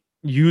fight,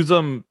 use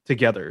them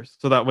together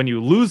so that when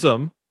you lose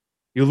them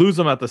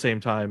at the same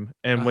time,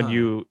 and Uh-huh.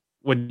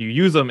 when you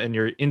use them and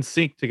you're in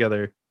sync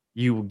together,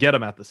 you get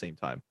them at the same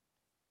time.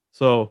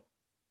 So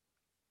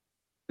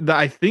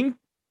I think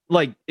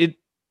like it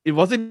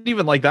wasn't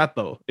even like that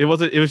though. It was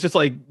just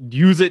like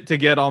use it to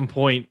get on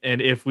point,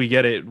 and if we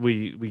get it,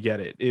 we get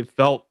it. It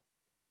felt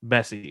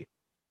messy.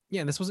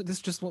 Yeah, and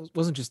this just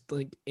wasn't just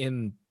like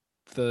in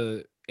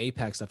the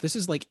Apex stuff. This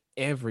is like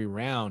every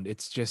round.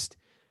 It's just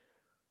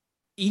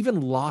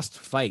even lost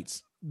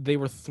fights. They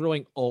were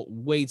throwing ult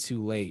way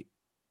too late,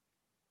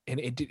 and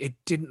it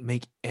didn't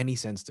make any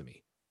sense to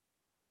me.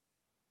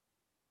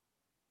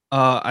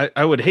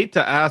 I would hate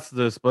to ask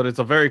this, but it's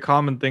a very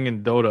common thing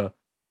in Dota.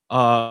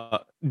 Uh,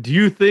 do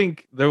you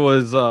think there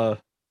was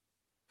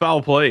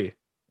foul play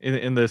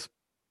in this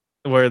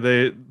where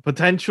the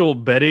potential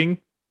betting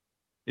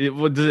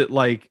it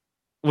like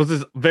was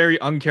this very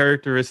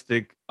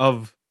uncharacteristic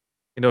of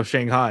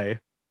Shanghai,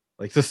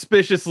 like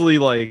suspiciously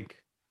like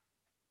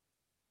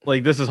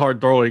this is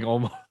hard throwing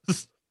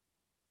almost,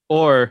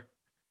 or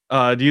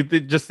do you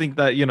just think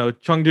that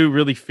Chengdu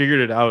really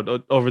figured it out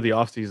over the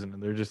off season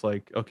and they're just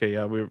like, okay,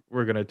 yeah,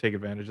 we're gonna take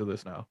advantage of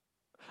this now.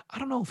 I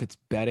don't know if it's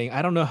betting.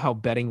 I don't know how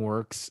betting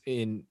works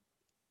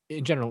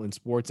in general in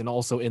sports and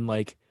also in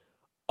like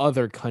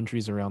other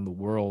countries around the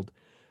world.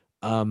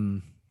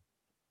 Um,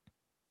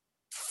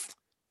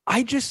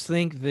 I just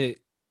think that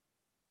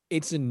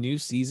it's a new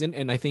season,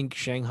 and I think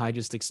Shanghai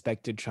just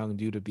expected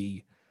Chengdu to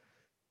be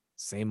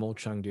same old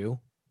Chengdu.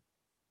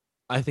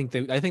 I think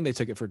they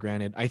took it for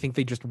granted. I think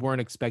they just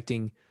weren't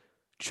expecting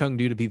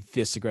Chengdu to be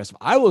this aggressive.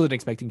 I wasn't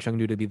expecting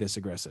Chengdu to be this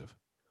aggressive.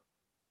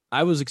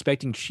 I was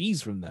expecting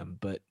cheese from them,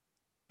 but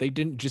they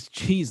didn't just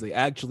cheese. They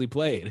actually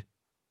played.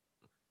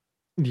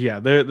 Yeah,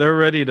 they're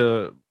ready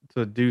to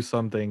do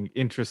something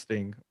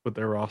interesting with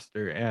their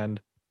roster,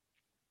 and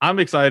I'm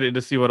excited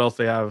to see what else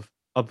they have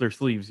up their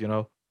sleeves.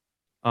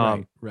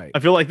 Right, right. I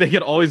feel like they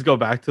can always go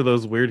back to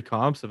those weird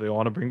comps if they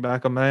want to bring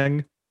back a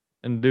Meng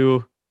and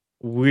do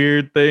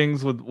weird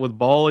things with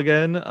ball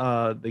again.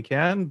 They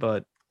can,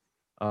 but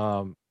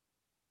um,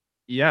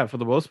 yeah, for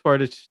the most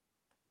part,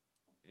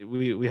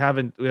 we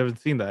haven't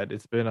seen that.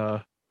 It's been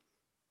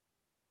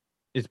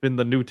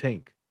the new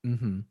tank.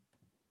 Mm-hmm.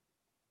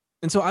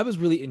 And so I was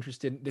really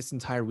interested this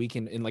entire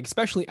weekend in like,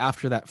 especially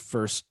after that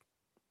first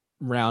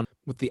round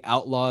with the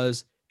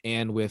Outlaws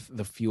and with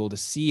the Fuel to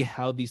see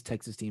how these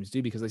Texas teams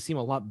do because they seem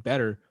a lot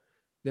better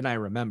than I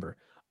remember.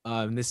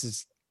 And this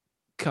is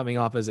coming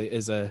off as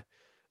a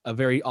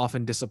very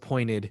often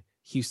disappointed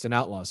Houston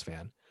Outlaws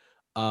fan.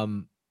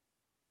 Um,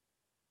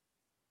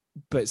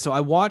 but so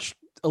I watched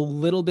a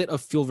little bit of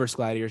Fuel versus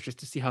Gladiators just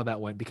to see how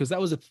that went because that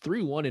was a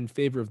 3-1 in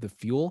favor of the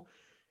Fuel.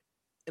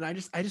 And I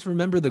just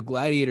remember the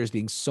Gladiators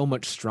being so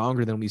much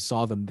stronger than we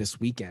saw them this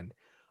weekend.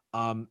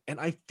 And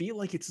I feel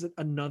like it's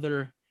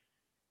another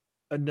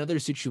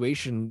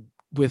situation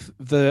with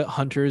the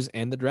Hunters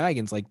and the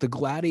Dragons. Like the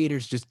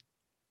Gladiators just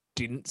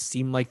didn't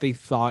seem like they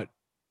thought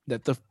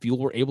that the Fuel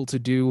were able to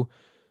do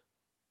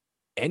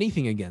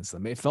anything against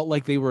them. It felt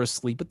like they were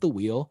asleep at the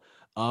wheel.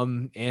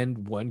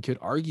 And one could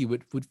argue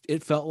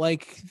it felt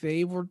like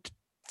they were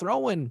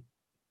throwing.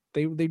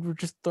 They were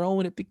just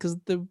throwing it because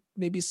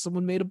maybe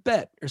someone made a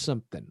bet or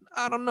something.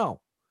 I don't know.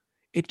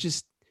 It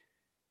just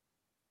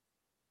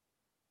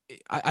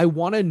I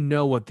want to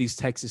know what these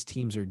Texas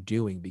teams are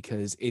doing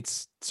because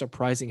it's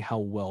surprising how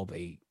well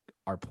they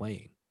are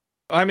playing.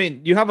 I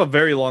mean, you have a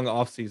very long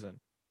off season.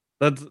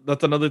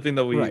 That's another thing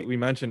that we Right. we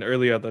mentioned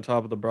earlier at the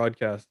top of the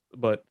broadcast.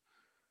 But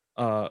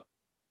uh,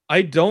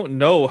 I don't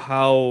know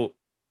how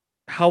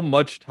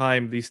much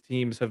time these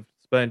teams have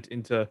spent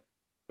into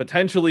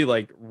potentially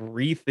like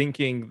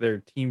rethinking their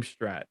team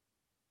strat.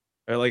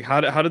 Right? Like how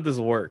did this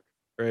work?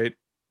 Right?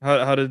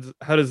 How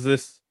does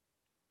this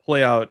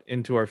play out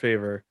into our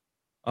favor?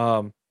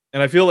 And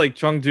I feel like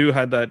Chengdu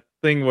had that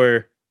thing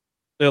where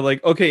they're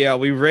like, okay, yeah,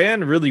 we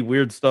ran really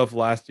weird stuff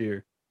last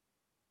year,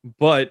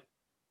 but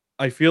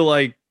I feel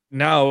like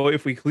now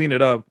if we clean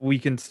it up, we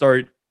can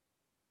start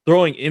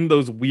throwing in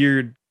those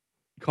weird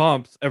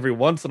comps every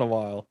once in a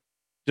while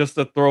just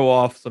to throw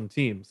off some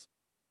teams.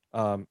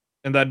 And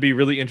that'd be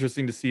really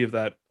interesting to see if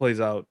that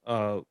plays out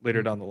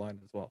later down the line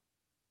as well.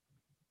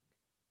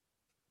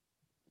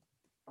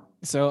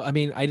 So I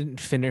mean, I didn't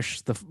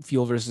finish the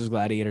Fuel versus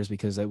Gladiators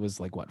because it was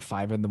like what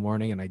 5 in the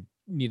morning, and I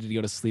needed to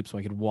go to sleep so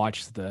I could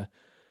watch the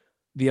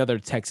other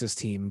Texas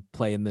team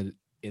play in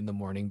the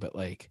morning. But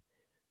like,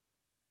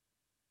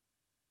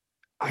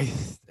 I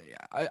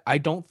I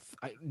don't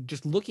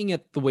just looking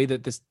at the way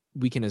that this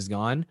weekend has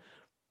gone,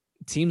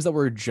 teams that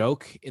were a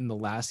joke in the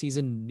last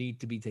season need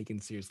to be taken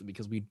seriously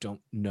because we don't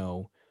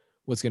know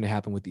what's going to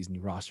happen with these new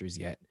rosters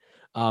yet.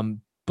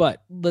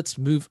 But let's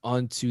move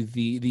on to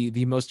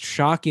the most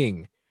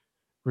shocking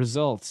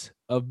result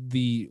of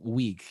the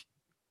week: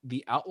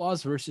 the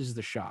Outlaws versus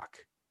the Shock.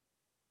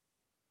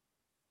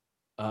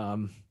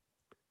 Um,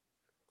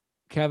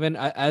 Kevin,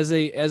 as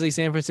a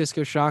San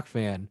Francisco Shock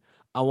fan,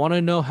 I want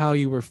to know how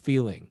you were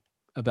feeling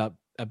about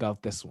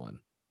this one.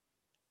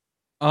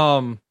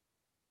 Um,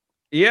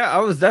 yeah, I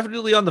was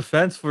definitely on the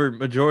fence for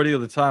majority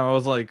of the time. I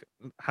was like,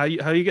 how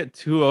you get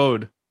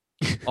 2-0'd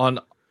on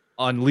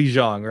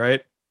Lijiang,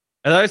 right?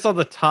 And then I saw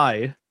the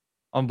tie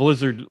on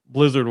Blizzard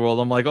World.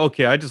 I'm like,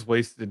 okay, I just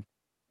wasted,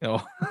 you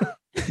know,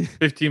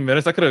 15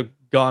 minutes. I could have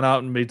gone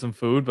out and made some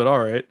food, but all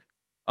right.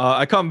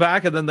 I come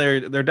back and then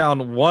they're down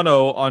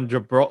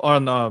 1-0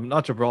 on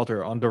not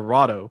Gibraltar, on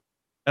Dorado.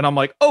 And I'm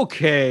like,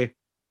 okay,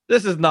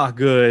 this is not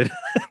good.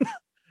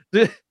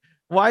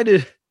 Why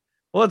did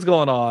what's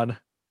going on?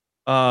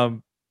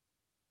 Um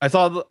I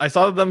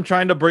saw them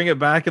trying to bring it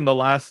back in the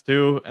last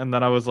two, and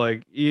then I was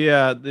like,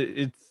 yeah,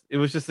 it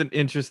was just an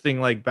interesting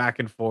like back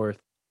and forth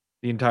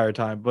the entire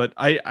time. But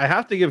I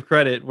have to give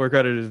credit where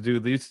credit is due.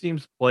 These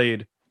teams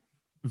played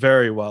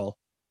very well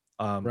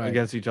Right.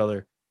 against each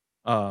other.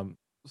 Um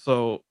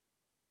so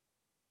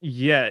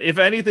yeah, if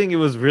anything, it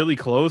was really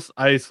close.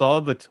 I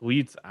saw the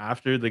tweets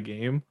after the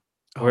game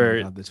Oh my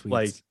where God, the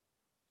like tweets.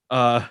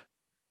 uh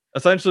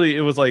essentially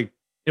it was like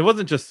it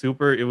wasn't just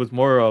super, it was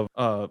more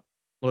of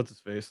what's his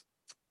face?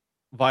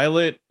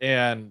 Violet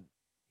and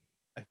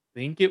I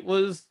think it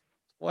was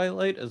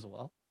Twilight as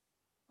well.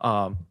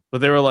 But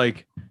they were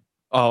like,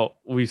 "Oh,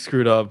 we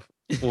screwed up.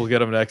 We'll get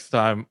them next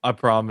time. I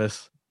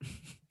promise."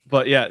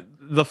 But yeah,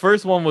 the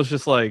first one was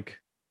just like,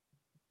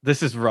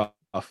 "This is rough."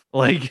 tough.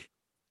 Like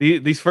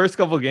these first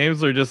couple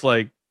games are just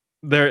like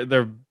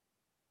they're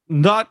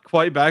not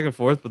quite back and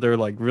forth, but they're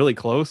like really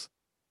close.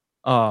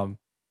 Um,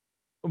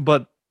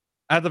 but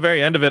at the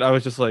very end of it, I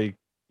was just like,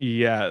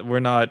 yeah, we're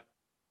not.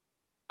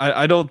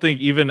 I don't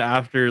think even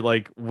after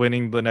like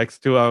winning the next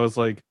two, I was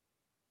like,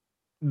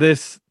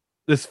 this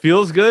this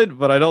feels good,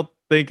 but I don't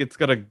think it's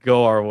gonna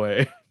go our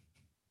way.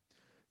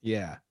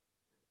 Yeah.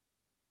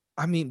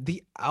 I mean,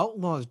 the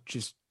Outlaws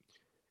just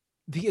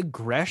the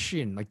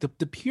aggression, like the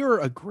pure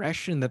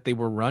aggression that they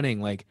were running,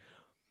 like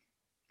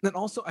then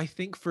also I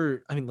think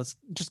for I mean, let's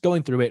just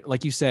going through it,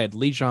 like you said,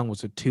 Lijiang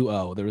was a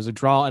 2-0. There was a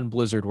draw in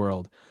Blizzard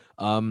World.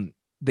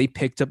 They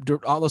picked up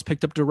Outlaws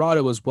picked up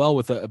Dorado as well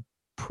with a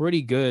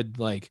pretty good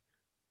like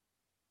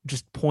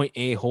just point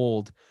A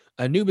hold.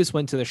 Anubis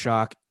went to the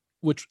Shock,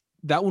 which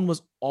that one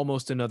was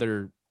almost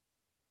another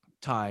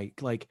tie.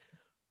 Like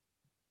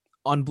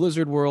on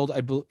Blizzard World,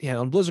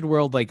 on Blizzard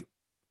World, like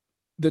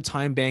the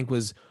time bank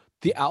was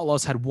the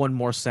Outlaws had one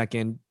more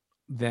second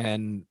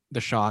than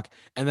the Shock,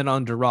 and then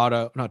on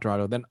Dorado, not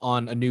Dorado, then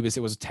on Anubis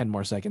it was 10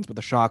 more seconds, but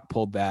the Shock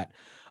pulled that.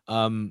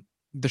 The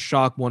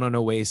Shock won on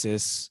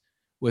Oasis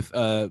with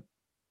a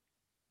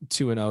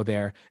 2-0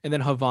 there, and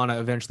then Havana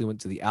eventually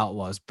went to the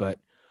Outlaws, but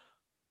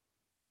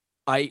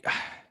I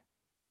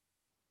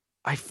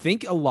I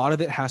think a lot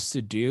of it has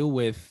to do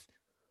with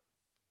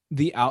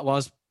the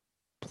Outlaws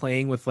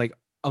playing with like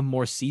a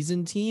more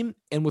seasoned team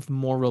and with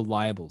more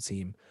reliable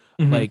team.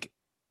 Mhm. Like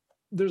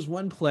there's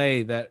one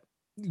play that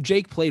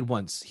Jake played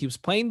once. He was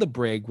playing the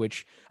Brig,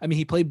 which I mean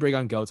he played Brig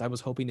on Goats. I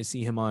was hoping to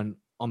see him on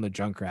the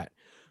Junkrat.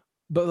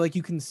 But like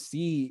you can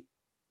see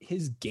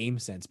his game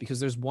sense because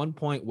there's one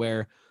point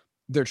where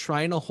they're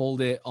trying to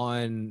hold it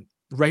on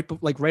right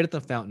at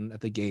the fountain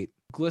at the gate.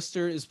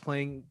 Glister is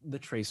playing the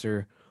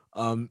Tracer,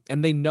 and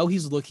they know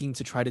he's looking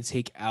to try to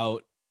take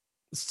out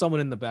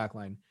someone in the back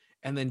line.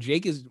 And then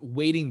Jake is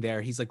waiting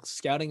there. He's like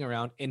scouting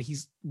around and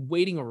he's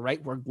waiting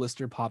right where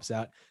Glister pops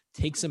out,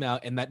 takes him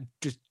out, and that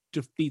just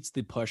defeats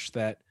the push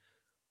that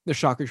the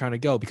Shock are trying to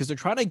go because they're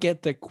trying to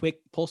get the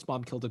quick pulse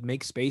bomb kill to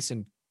make space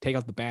and take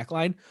out the back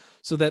line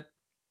so that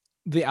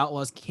the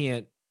Outlaws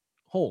can't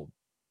hold.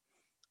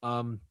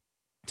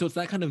 So it's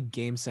that kind of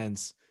game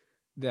sense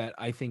that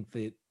I think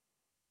that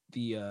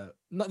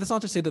that's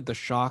not to say that the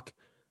Shock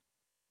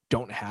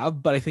don't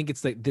have, but I think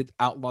it's that the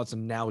Outlaws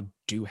now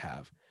do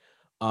have.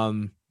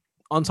 Um,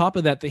 on top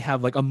of that, they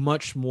have like a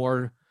much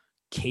more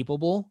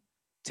capable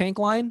tank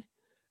line,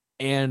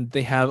 and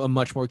they have a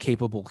much more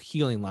capable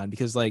healing line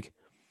because like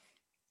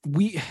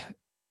we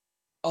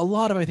a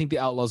lot of I think the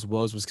Outlaws'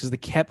 woes was because they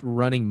kept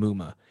running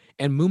Muma.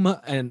 And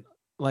Muma and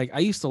like I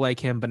used to like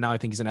him, but now I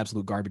think he's an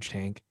absolute garbage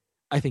tank.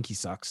 I think he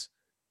sucks.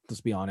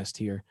 Let's be honest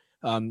here.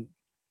 Um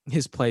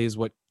his play is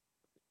what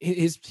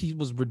he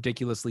was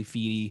ridiculously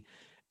feedy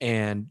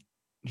and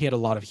he had a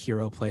lot of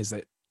hero plays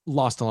that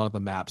lost a lot of the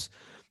maps.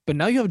 But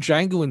now you have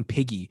Django and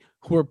Piggy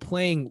who are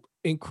playing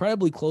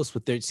incredibly close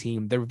with their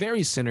team. They're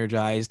very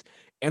synergized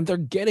and they're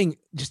getting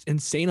just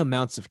insane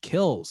amounts of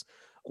kills.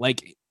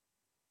 Like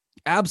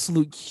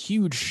absolute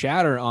huge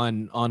shatter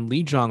on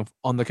Lijiang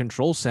on the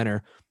control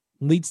center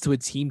leads to a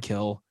team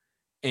kill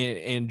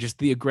and just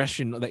the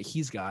aggression that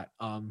he's got.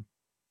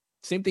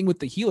 Same thing with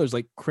the healers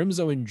like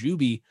Crimzo and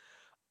Juby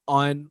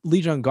on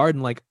Lijiang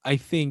Garden. Like I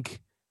think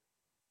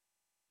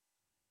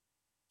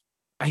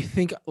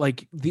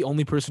like the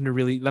only person to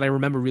really that I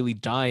remember really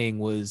dying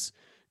was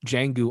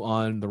Jangu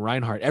on the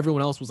Reinhardt.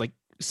 Everyone else was like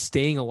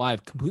staying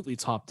alive, completely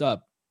topped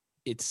up.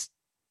 It's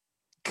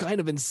kind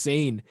of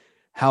insane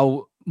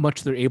how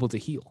much they're able to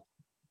heal.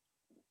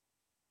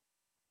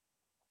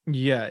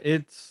 Yeah,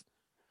 it's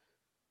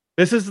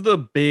this is the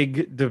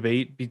big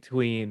debate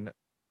between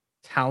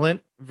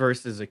talent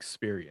versus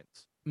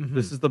experience. Mm-hmm.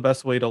 This is the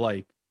best way to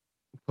like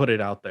put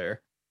it out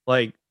there.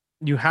 Like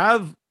you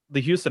have the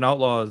Houston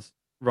Outlaws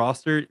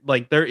roster,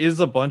 like there is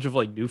a bunch of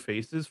like new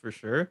faces for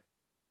sure,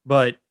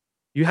 but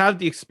you have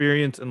the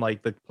experience and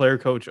like the player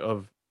coach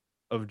of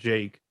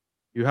Jake.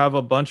 You have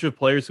a bunch of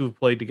players who've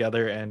played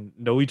together and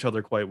know each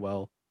other quite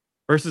well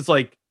versus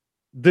like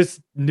this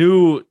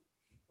new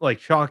like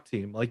shock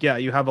team. Like yeah,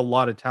 you have a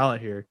lot of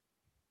talent here,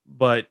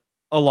 but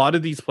a lot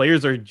of these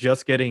players are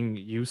just getting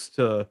used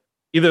to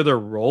either their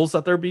roles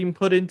that they're being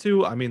put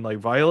into. I mean, like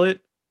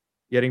Violet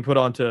getting put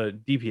onto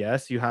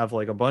DPS. You have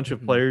like a bunch of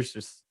Mm-hmm. players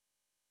just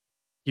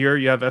here.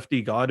 You have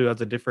FD God who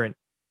has a different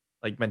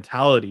like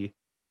mentality.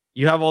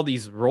 You have all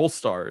these role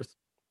stars,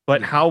 but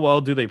Yeah. how well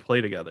do they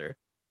play together?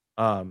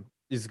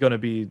 Is going to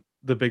be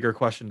the bigger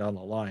question down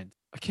the line.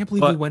 I can't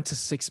believe we But went to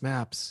 6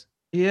 maps.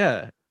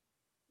 yeah,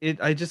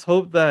 I just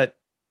hope that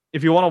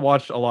if you want to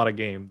watch a lot of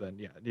game, then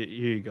yeah, here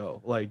you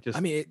go. Like I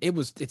just mean,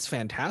 it's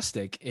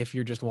fantastic if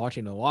you're just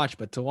watching to watch,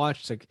 but to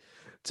watch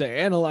to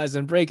analyze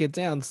and break it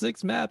down,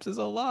 6 maps is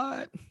a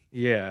lot.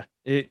 yeah,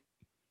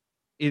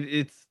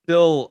 it's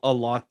still a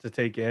lot to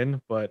take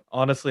in, but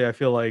honestly, I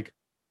feel like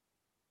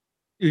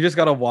you just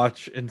gotta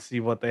watch and see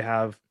what they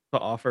have to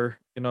offer.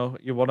 You know,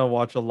 you want to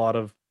watch a lot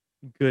of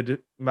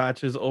good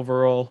matches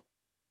overall,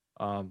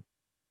 um,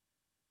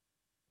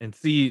 and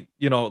see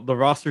the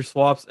roster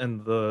swaps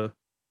and the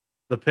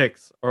the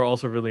picks are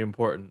also really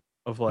important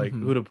of like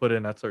Hmm. who to put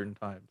in at certain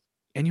times.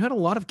 And you had a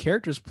lot of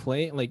characters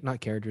play, like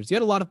not characters. You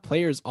had a lot of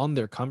players on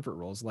their comfort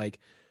roles. Like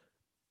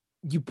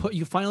you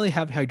finally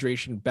have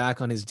hydration back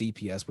on his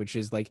DPS, which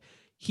is like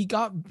he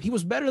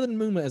was better than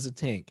Muma as a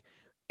tank,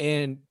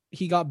 and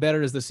he got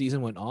better as the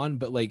season went on.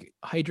 But like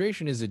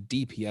hydration is a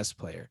DPS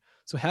player,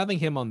 so having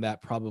him on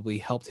that probably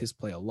helped his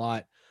play a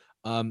lot.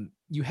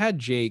 You had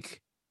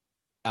Jake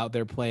out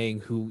there playing,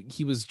 who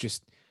he was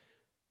just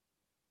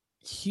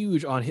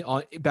huge on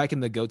back in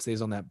the goats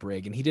days on that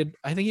brig, and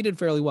I think he did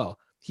fairly well.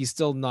 He's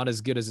still not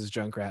as good as his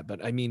Junkrat,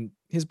 but I mean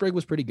his brig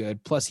was pretty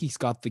good. Plus he's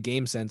got the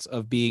game sense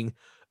of being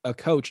a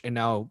coach and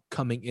now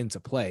coming into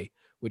play,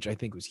 which I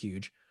think was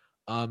huge.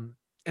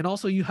 And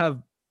also you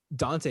have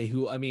Dante,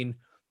 who, I mean,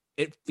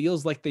 it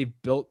feels like they've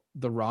built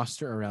the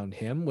roster around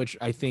him, which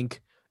I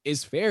think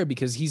is fair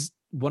because he's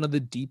one of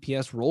the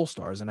DPS role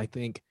stars, and I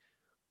think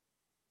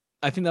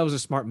that was a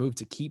smart move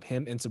to keep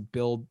him and to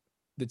build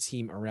the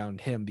team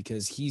around him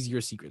because he's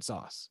your secret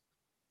sauce.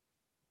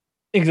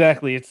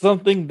 Exactly. It's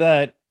something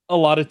that a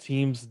lot of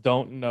teams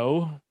don't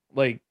know.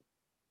 Like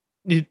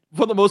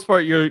for the most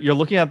part, you're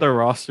looking at their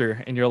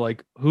roster and you're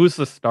like, who's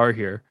the star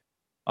here?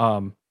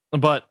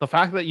 But the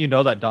fact that you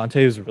know that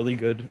Dante is really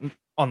good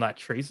on that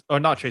trace or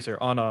not tracer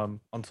on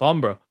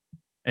Sombra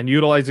and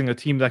utilizing a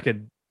team that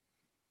could,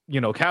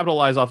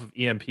 capitalize off of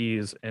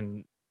EMPs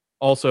and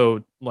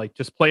also like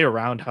just play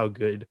around how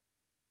good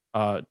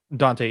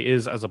Dante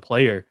is as a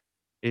player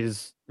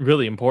is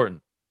really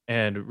important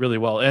and really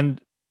well.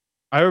 And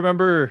I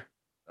remember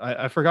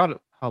I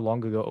forgot how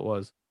long ago it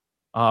was.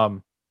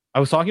 Um, I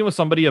was talking with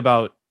somebody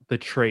about the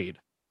trade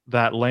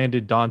that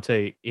landed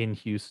Dante in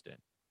Houston.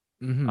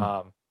 Mm-hmm.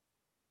 Um,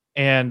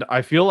 and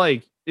I feel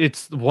like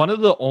it's one of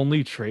the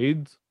only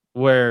trades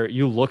where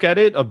you look at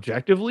it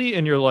objectively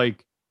and you're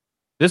like,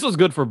 this was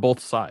good for both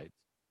sides.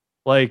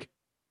 Like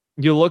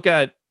you look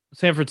at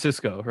San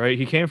Francisco, right?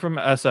 He came from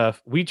SF.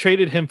 We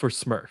traded him for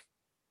Smurf,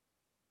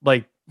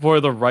 like for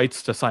the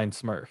rights to sign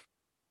Smurf.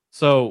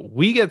 So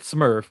we get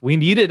Smurf. We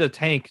needed a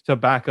tank to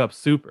back up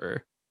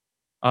Super.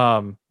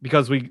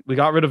 Because we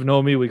got rid of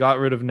Nomi, we got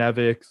rid of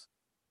Nevix.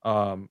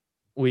 Um,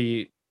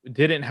 we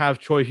didn't have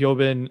Choi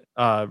Hyobin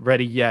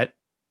ready yet.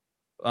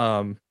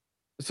 Um,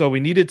 so we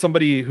needed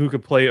somebody who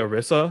could play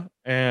Orisa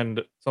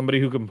and somebody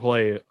who can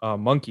play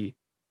Monkey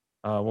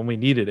when we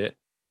needed it.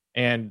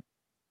 And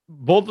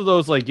both of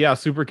those, like, yeah,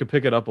 Super could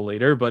pick it up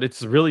later, but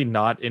it's really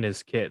not in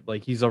his kit.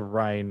 Like he's a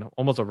Rhine,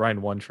 almost a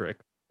Rhine one trick.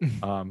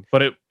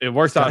 But it He's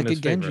works got out a in his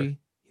good favor. Genji.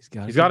 He's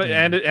got a He's good got it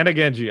and Genji. and a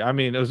Genji. I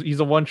mean, he's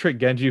a one trick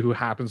Genji who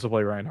happens to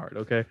play Reinhardt.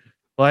 Okay,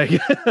 like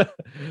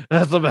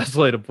that's the best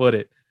way to put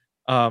it.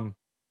 Um,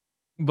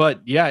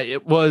 but yeah,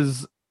 it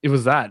was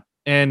that,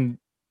 and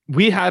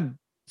we had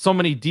so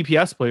many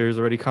DPS players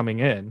already coming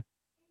in.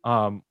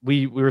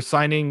 We were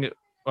signing,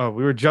 we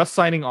were just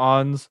signing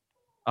ons.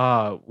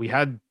 We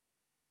had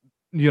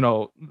you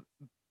know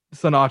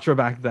Sinatra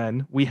back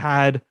then. We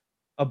had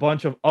a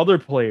bunch of other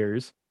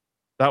players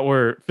that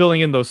were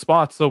filling in those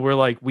spots. So we're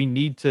like, we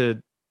need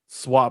to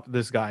swap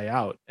this guy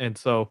out. And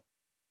so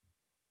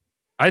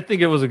I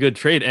think it was a good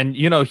trade. And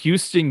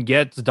Houston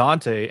gets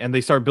Dante and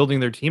they start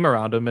building their team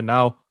around him. And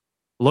now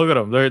look at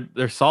them.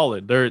 They're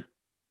solid.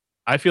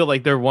 I feel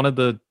like they're one of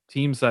the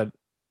teams that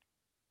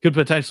could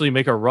potentially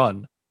make a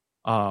run.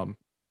 Um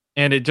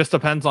and it just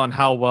depends on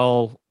how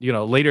well,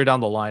 later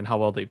down the line, how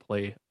well they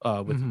play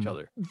with each Mm-hmm.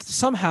 other.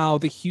 Somehow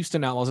the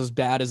Houston Outlaws, as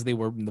bad as they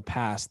were in the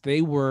past,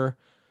 they were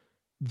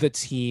the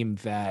team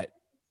that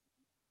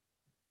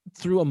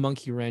threw a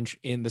monkey wrench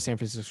in the San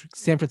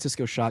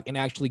Francisco Shock and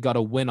actually got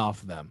a win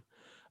off them.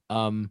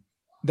 Um,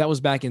 that was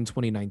back in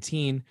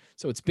 2019,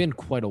 so it's been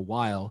quite a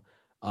while.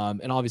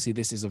 And obviously,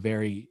 this is a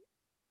very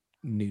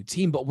new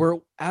team, but we're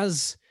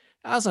as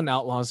an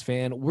Outlaws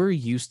fan, we're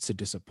used to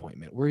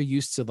disappointment. We're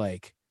used to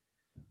like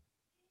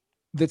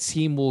the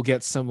team will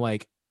get some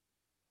like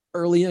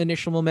early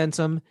initial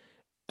momentum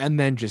and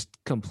then just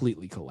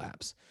completely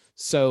collapse.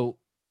 So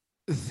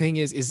the thing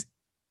is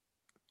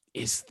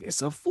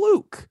this a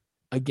fluke?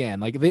 Again,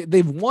 like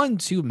they've won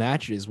 2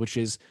 matches, which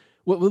is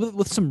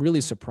with some really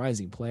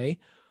surprising play.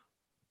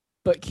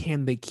 But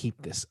can they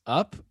keep this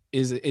up?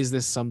 Is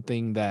this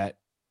something that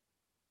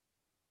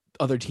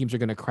other teams are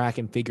going to crack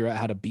and figure out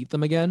how to beat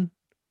them again?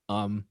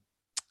 Um,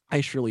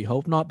 I surely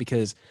hope not,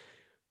 because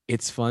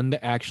it's fun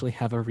to actually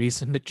have a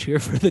reason to cheer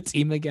for the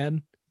team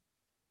again.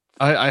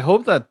 I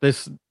hope that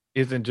this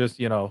isn't just,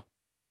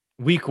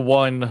 week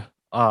one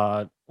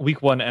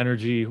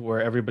energy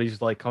where everybody's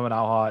like coming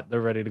out hot,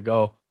 they're ready to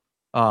go.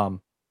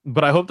 Um,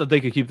 but I hope that they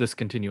could keep this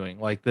continuing.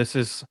 Like this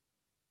is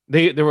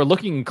they were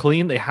looking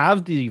clean. They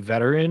have the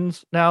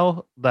veterans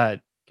now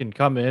that can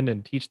come in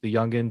and teach the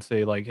youngins,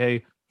 say like,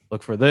 hey,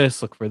 look for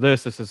this, look for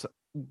this. This is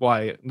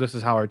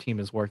how our team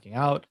is working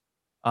out.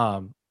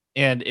 Um,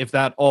 and if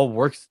that all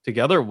works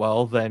together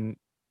well, then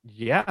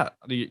yeah,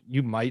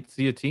 you might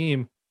see a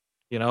team,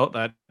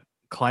 that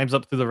climbs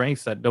up through the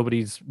ranks that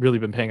nobody's really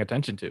been paying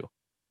attention to.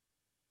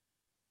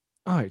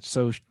 All right,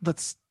 so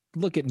let's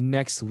look at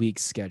next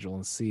week's schedule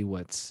and see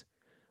what's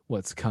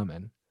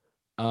coming.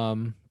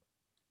 Um,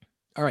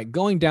 All right,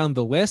 going down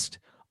the list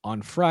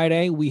on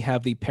Friday, we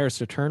have the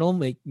Paris Eternal.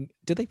 Did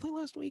they play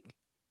last week?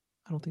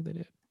 I don't think they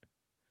did.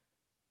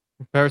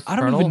 Paris I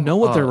don't even Eternal, know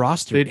what their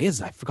roster they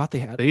is. I forgot they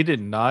had. they did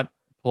not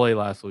play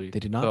last week. They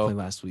did not play So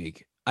last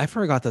week. I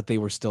forgot that they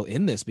were still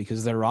in this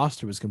because their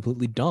roster was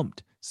completely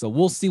dumped. So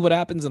we'll see what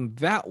happens in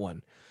that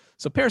one.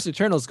 So Paris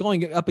Eternal is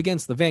going up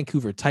against the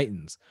Vancouver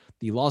Titans.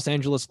 The Los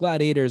Angeles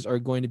Gladiators are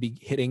going to be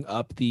hitting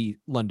up the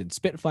London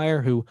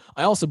Spitfire, who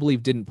I also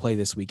believe didn't play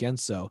this weekend.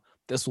 So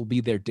this will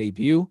be their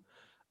debut.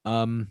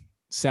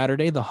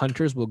 Saturday, the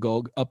Hunters will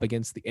go up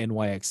against the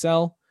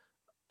NYXL.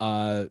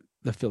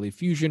 The Philly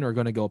Fusion are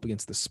going to go up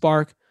against the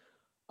Spark.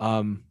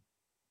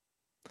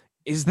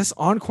 Is this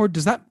encore?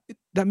 Does that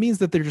means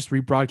that they're just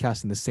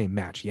rebroadcasting the same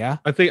match? Yeah.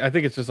 I think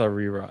it's just a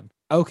rerun.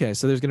 Okay,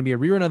 so there's going to be a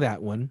rerun of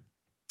that one.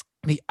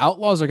 The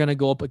Outlaws are going to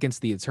go up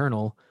against the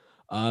Eternal.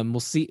 We'll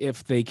see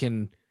if they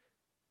can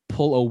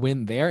pull a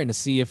win there, and to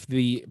see if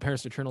the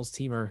Paris Eternals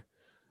team are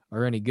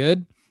any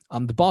good.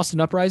 The Boston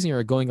Uprising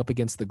are going up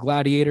against the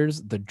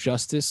Gladiators. The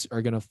Justice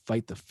are going to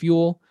fight the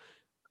Fuel,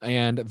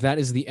 and that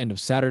is the end of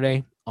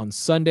Saturday. On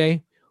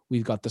Sunday,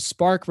 we've got the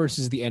Spark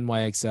versus the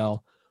NYXL,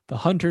 the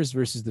Hunters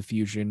versus the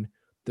Fusion,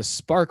 the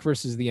Spark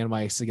versus the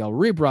NYXL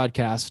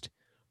rebroadcast,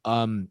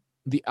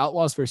 the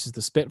Outlaws versus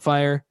the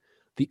Spitfire,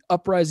 the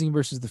Uprising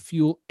versus the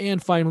Fuel,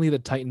 and finally the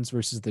Titans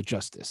versus the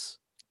Justice.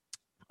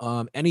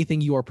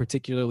 Anything you are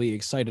particularly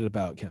excited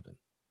about, Kevin?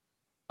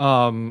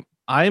 I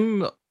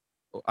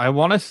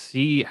want to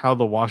see how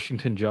the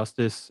Washington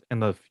Justice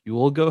and the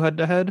Fuel go head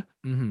to head.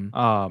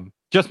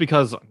 Just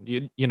because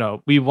you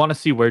know we want to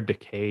see where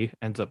Decay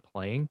ends up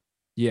playing.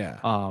 Yeah.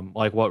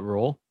 Like what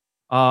role.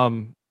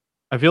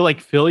 I feel like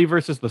Philly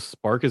versus the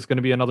Spark is going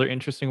to be another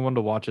interesting one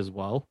to watch as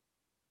well.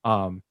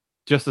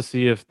 Just to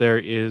see if there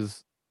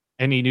is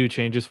any new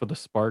changes for the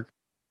Spark.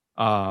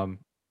 And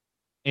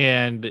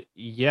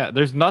yeah,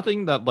 there's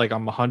nothing that like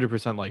I'm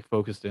 100% like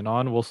focused in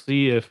on. We'll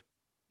see if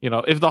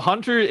if the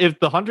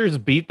Hunters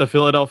beat the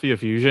Philadelphia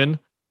Fusion,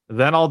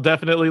 then I'll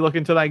definitely look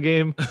into that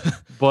game.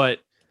 But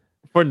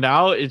for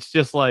now, it's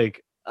just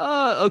like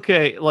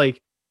okay,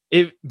 like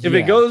if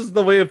it goes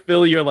the way of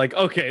Philly, you're like,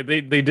 okay,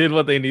 they did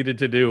what they needed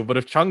to do. But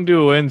if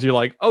Chengdu wins, you're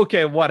like,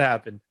 okay, what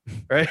happened?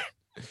 Right?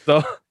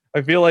 So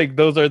I feel like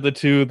those are the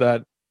two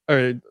that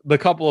are the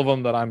couple of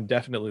them that I'm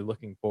definitely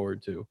looking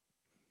forward to.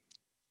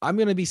 I'm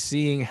going to be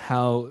seeing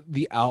how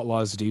the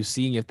Outlaws do,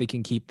 seeing if they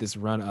can keep this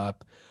run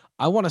up.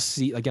 I want to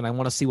see, again, I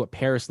want to see what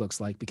Paris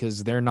looks like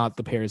because they're not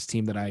the Paris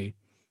team that I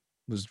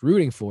was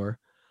rooting for.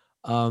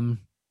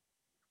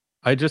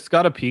 I just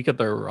got a peek at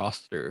their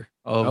roster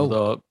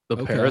of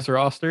the Paris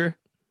roster.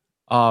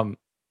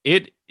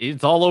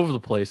 It's all over the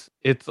place.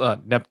 It's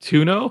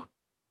Neptuno,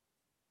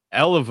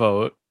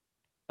 Elevote,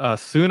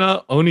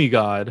 Suna,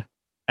 Onigod,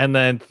 and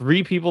then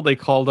 3 people they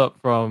called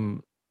up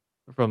from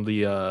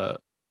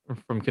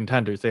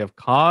contenders. They have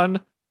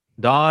Khan,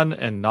 Don,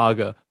 and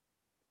Naga.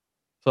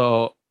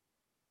 So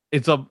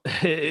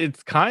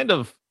it's kind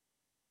of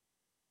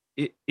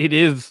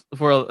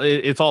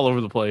it's all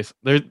over the place.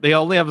 They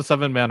only have a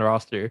 7-man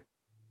roster.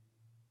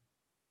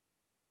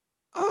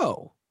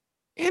 Oh,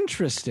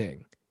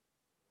 interesting.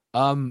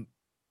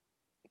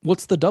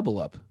 What's the double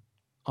up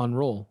on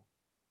roll?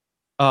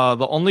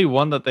 The only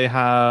one that they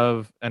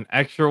have an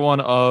extra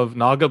one of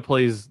Naga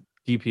plays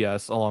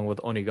DPS along with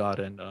Onigod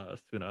and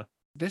Suna.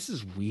 This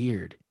is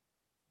weird.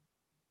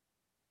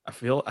 I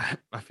feel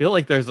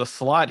like there's a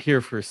slot here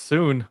for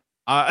soon.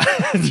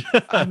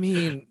 I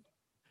mean,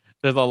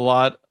 there's a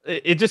lot.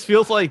 It just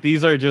feels like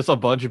these are just a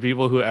bunch of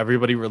people who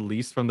everybody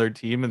released from their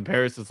team, and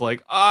Paris is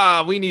like,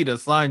 we need to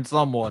sign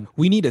someone.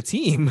 We need a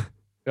team.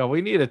 Yeah,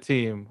 we need a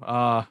team.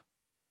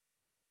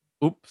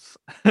 Oops.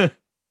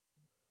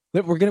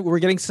 We're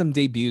getting some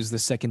debuts the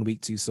second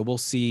week too, so we'll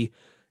see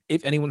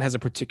if anyone has a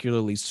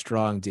particularly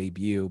strong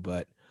debut.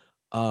 But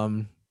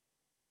one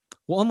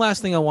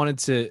last thing I wanted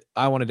to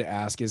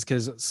ask is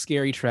because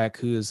Scary Track,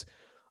 who's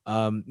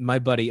my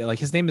buddy, like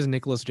his name is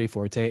Nicholas J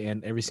Forte,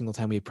 and every single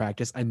time we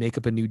practice, I make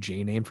up a new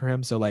J name for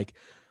him. So like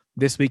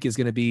this week is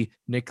going to be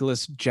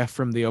Nicholas Jeff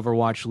from the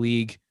Overwatch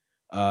League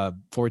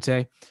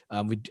Forte.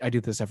 I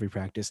do this every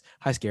practice.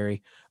 Hi,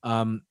 Scary.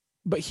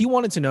 But he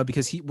wanted to know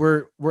because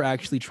we're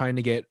actually trying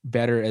to get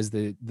better as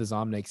the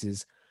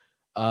Zomnics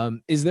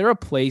is there a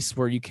place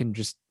where you can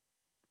just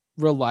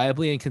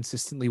reliably and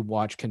consistently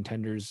watch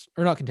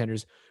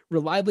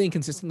reliably and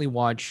consistently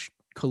watch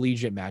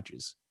collegiate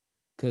matches?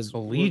 Because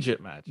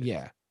collegiate matches,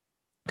 yeah,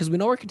 because we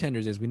know where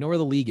contenders is, we know where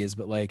the league is,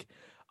 but like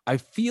I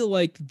feel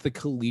like the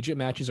collegiate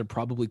matches are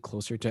probably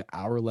closer to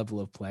our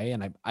level of play,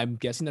 and I'm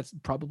guessing that's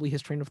probably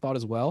his train of thought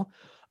as well.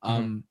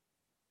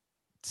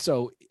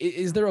 So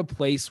is there a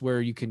place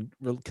where you can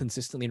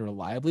consistently and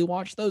reliably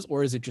watch those,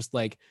 or is it just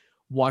like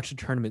watch a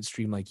tournament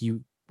stream like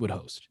you would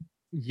host?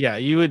 Yeah,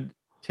 you would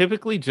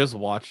typically just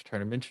watch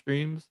tournament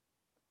streams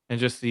and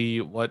just see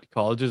what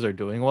colleges are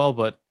doing well.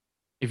 But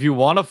if you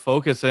want to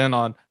focus in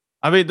on,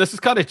 I mean, this is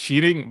kind of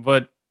cheating,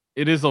 but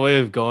it is a way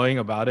of going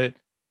about it.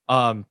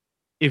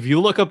 If you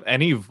look up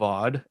any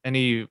VOD,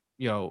 any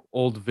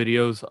old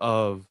videos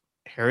of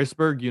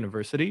Harrisburg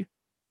University,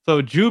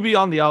 So Juby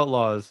on the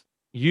Outlaws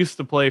used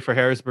to play for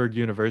Harrisburg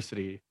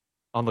University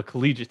on the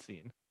collegiate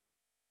scene.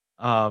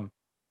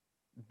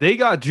 They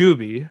got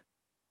Juby.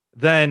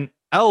 Then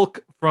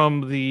Elk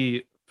from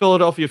the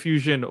Philadelphia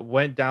Fusion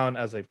went down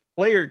as a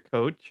player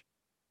coach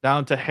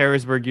down to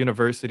Harrisburg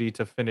University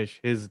to finish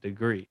his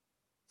degree.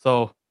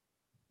 So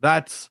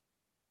that's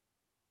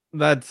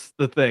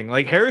the thing.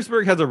 Like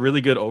Harrisburg has a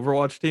really good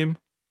Overwatch team.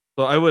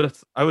 So I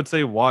would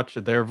say watch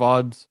their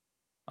VODs.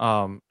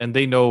 And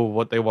they know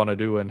what they want to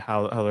do and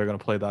how they're going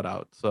to play that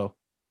out. So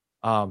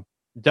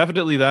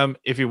definitely them.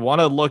 If you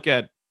want to look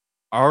at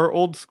our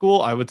old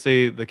school, I would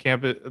say the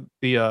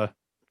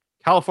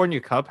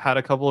California Cup had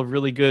a couple of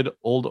really good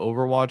old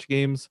Overwatch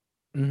games.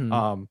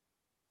 Mhm.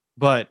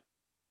 But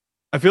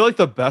I feel like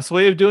the best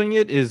way of doing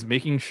it is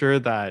making sure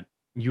that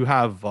you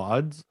have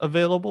VODs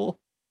available.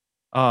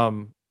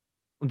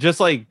 Just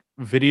like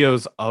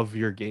videos of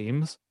your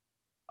games.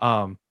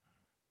 And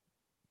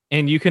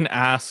you can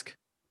ask,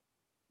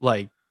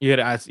 like, you had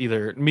asked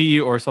either me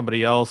or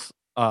somebody else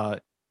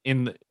or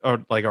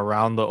like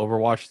around the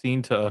Overwatch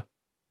scene to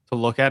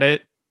look at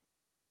it.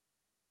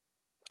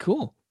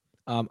 Cool.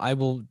 I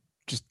will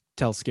just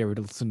tell Scary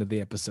to listen to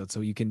the episode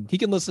so he can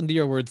listen to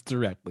your words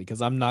directly,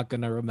 because I'm not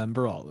gonna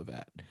remember all of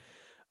that.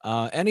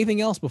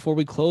 Anything else before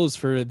we close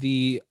for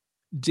the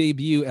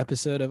debut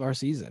episode of our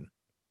season?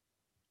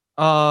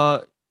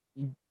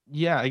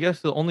 Yeah, I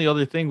guess the only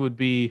other thing would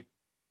be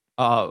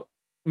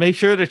make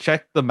sure to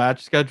check the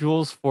match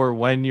schedules for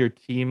when your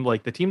team,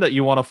 like the team that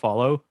you want to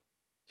follow,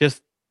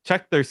 just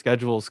check their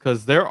schedules,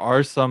 because there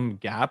are some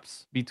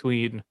gaps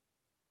between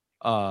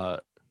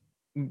the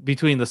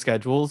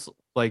schedules.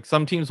 Like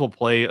some teams will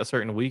play a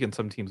certain week and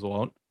some teams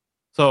won't.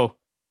 So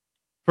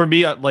for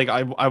me, like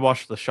I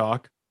watch the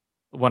Shock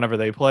whenever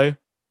they play.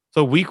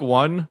 So week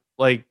 1,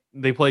 like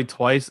they play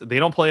twice. They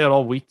don't play at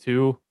all week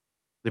 2.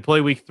 They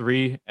play week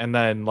 3, and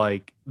then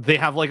like they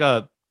have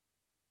a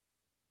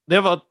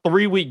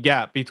 3-week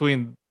gap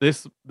between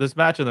this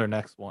match and their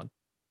next one.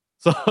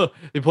 So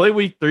they play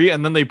week 3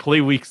 and then they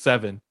play week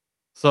 7.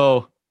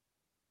 So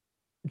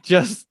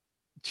just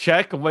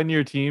check when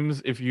your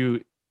teams, if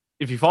you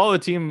follow a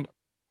team,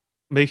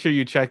 make sure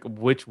you check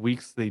which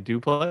weeks they do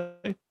play.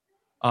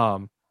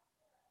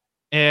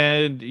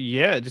 And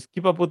yeah, just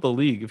keep up with the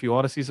league if you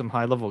want to see some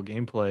high level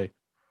gameplay.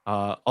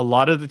 A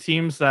lot of the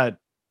teams that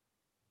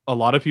a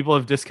lot of people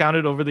have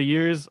discounted over the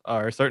years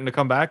are starting to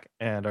come back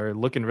and are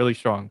looking really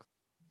strong.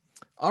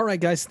 All right,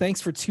 guys,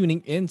 thanks for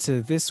tuning in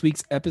to this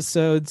week's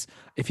episodes.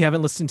 If you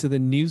haven't listened to the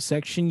news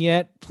section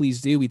yet, please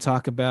do. We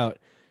talk about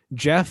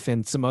Jeff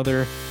and some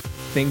other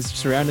things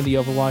surrounding the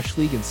Overwatch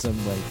League and some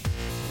like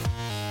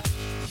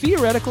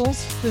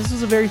theoreticals. This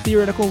was a very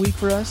theoretical week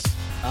for us.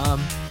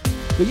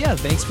 But yeah,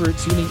 thanks for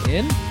tuning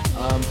in.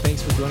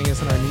 Thanks for joining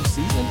us in our new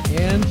season,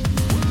 and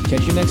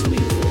catch you next week.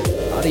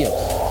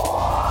 Adios.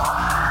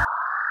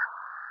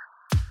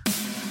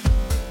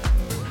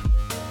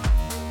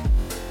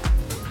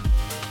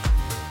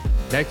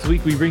 Next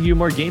week, we bring you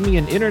more gaming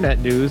and internet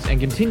news and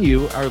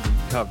continue our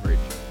league coverage.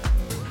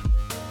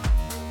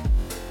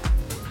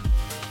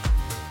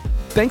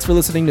 Thanks for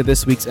listening to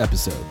this week's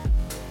episode.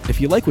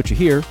 If you like what you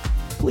hear,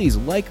 please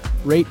like,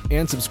 rate,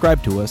 and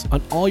subscribe to us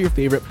on all your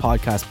favorite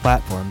podcast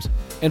platforms,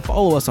 and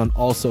follow us on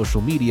all social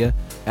media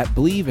at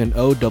Believe in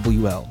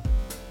OWL.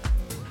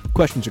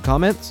 Questions or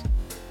comments?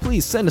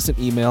 Please send us an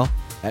email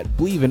at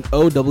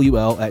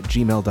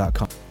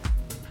believeinowl@gmail.com.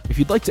 If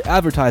you'd like to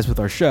advertise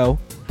with our show,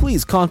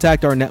 please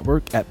contact our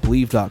network at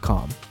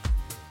Believe.com.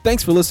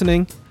 Thanks for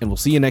listening, and we'll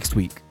see you next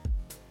week.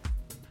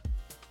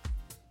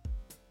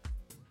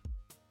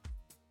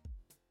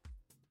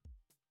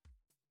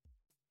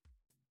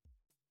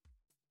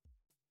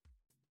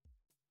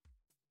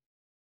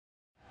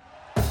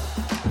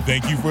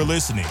 Thank you for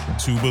listening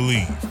to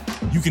Believe.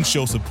 You can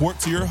show support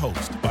to your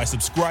host by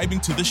subscribing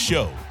to the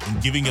show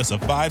and giving us a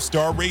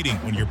 5-star rating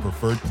on your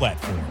preferred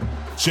platform.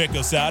 Check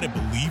us out at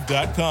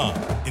Believe.com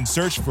and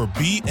search for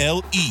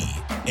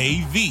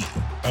BLEAV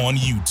on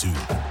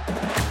YouTube.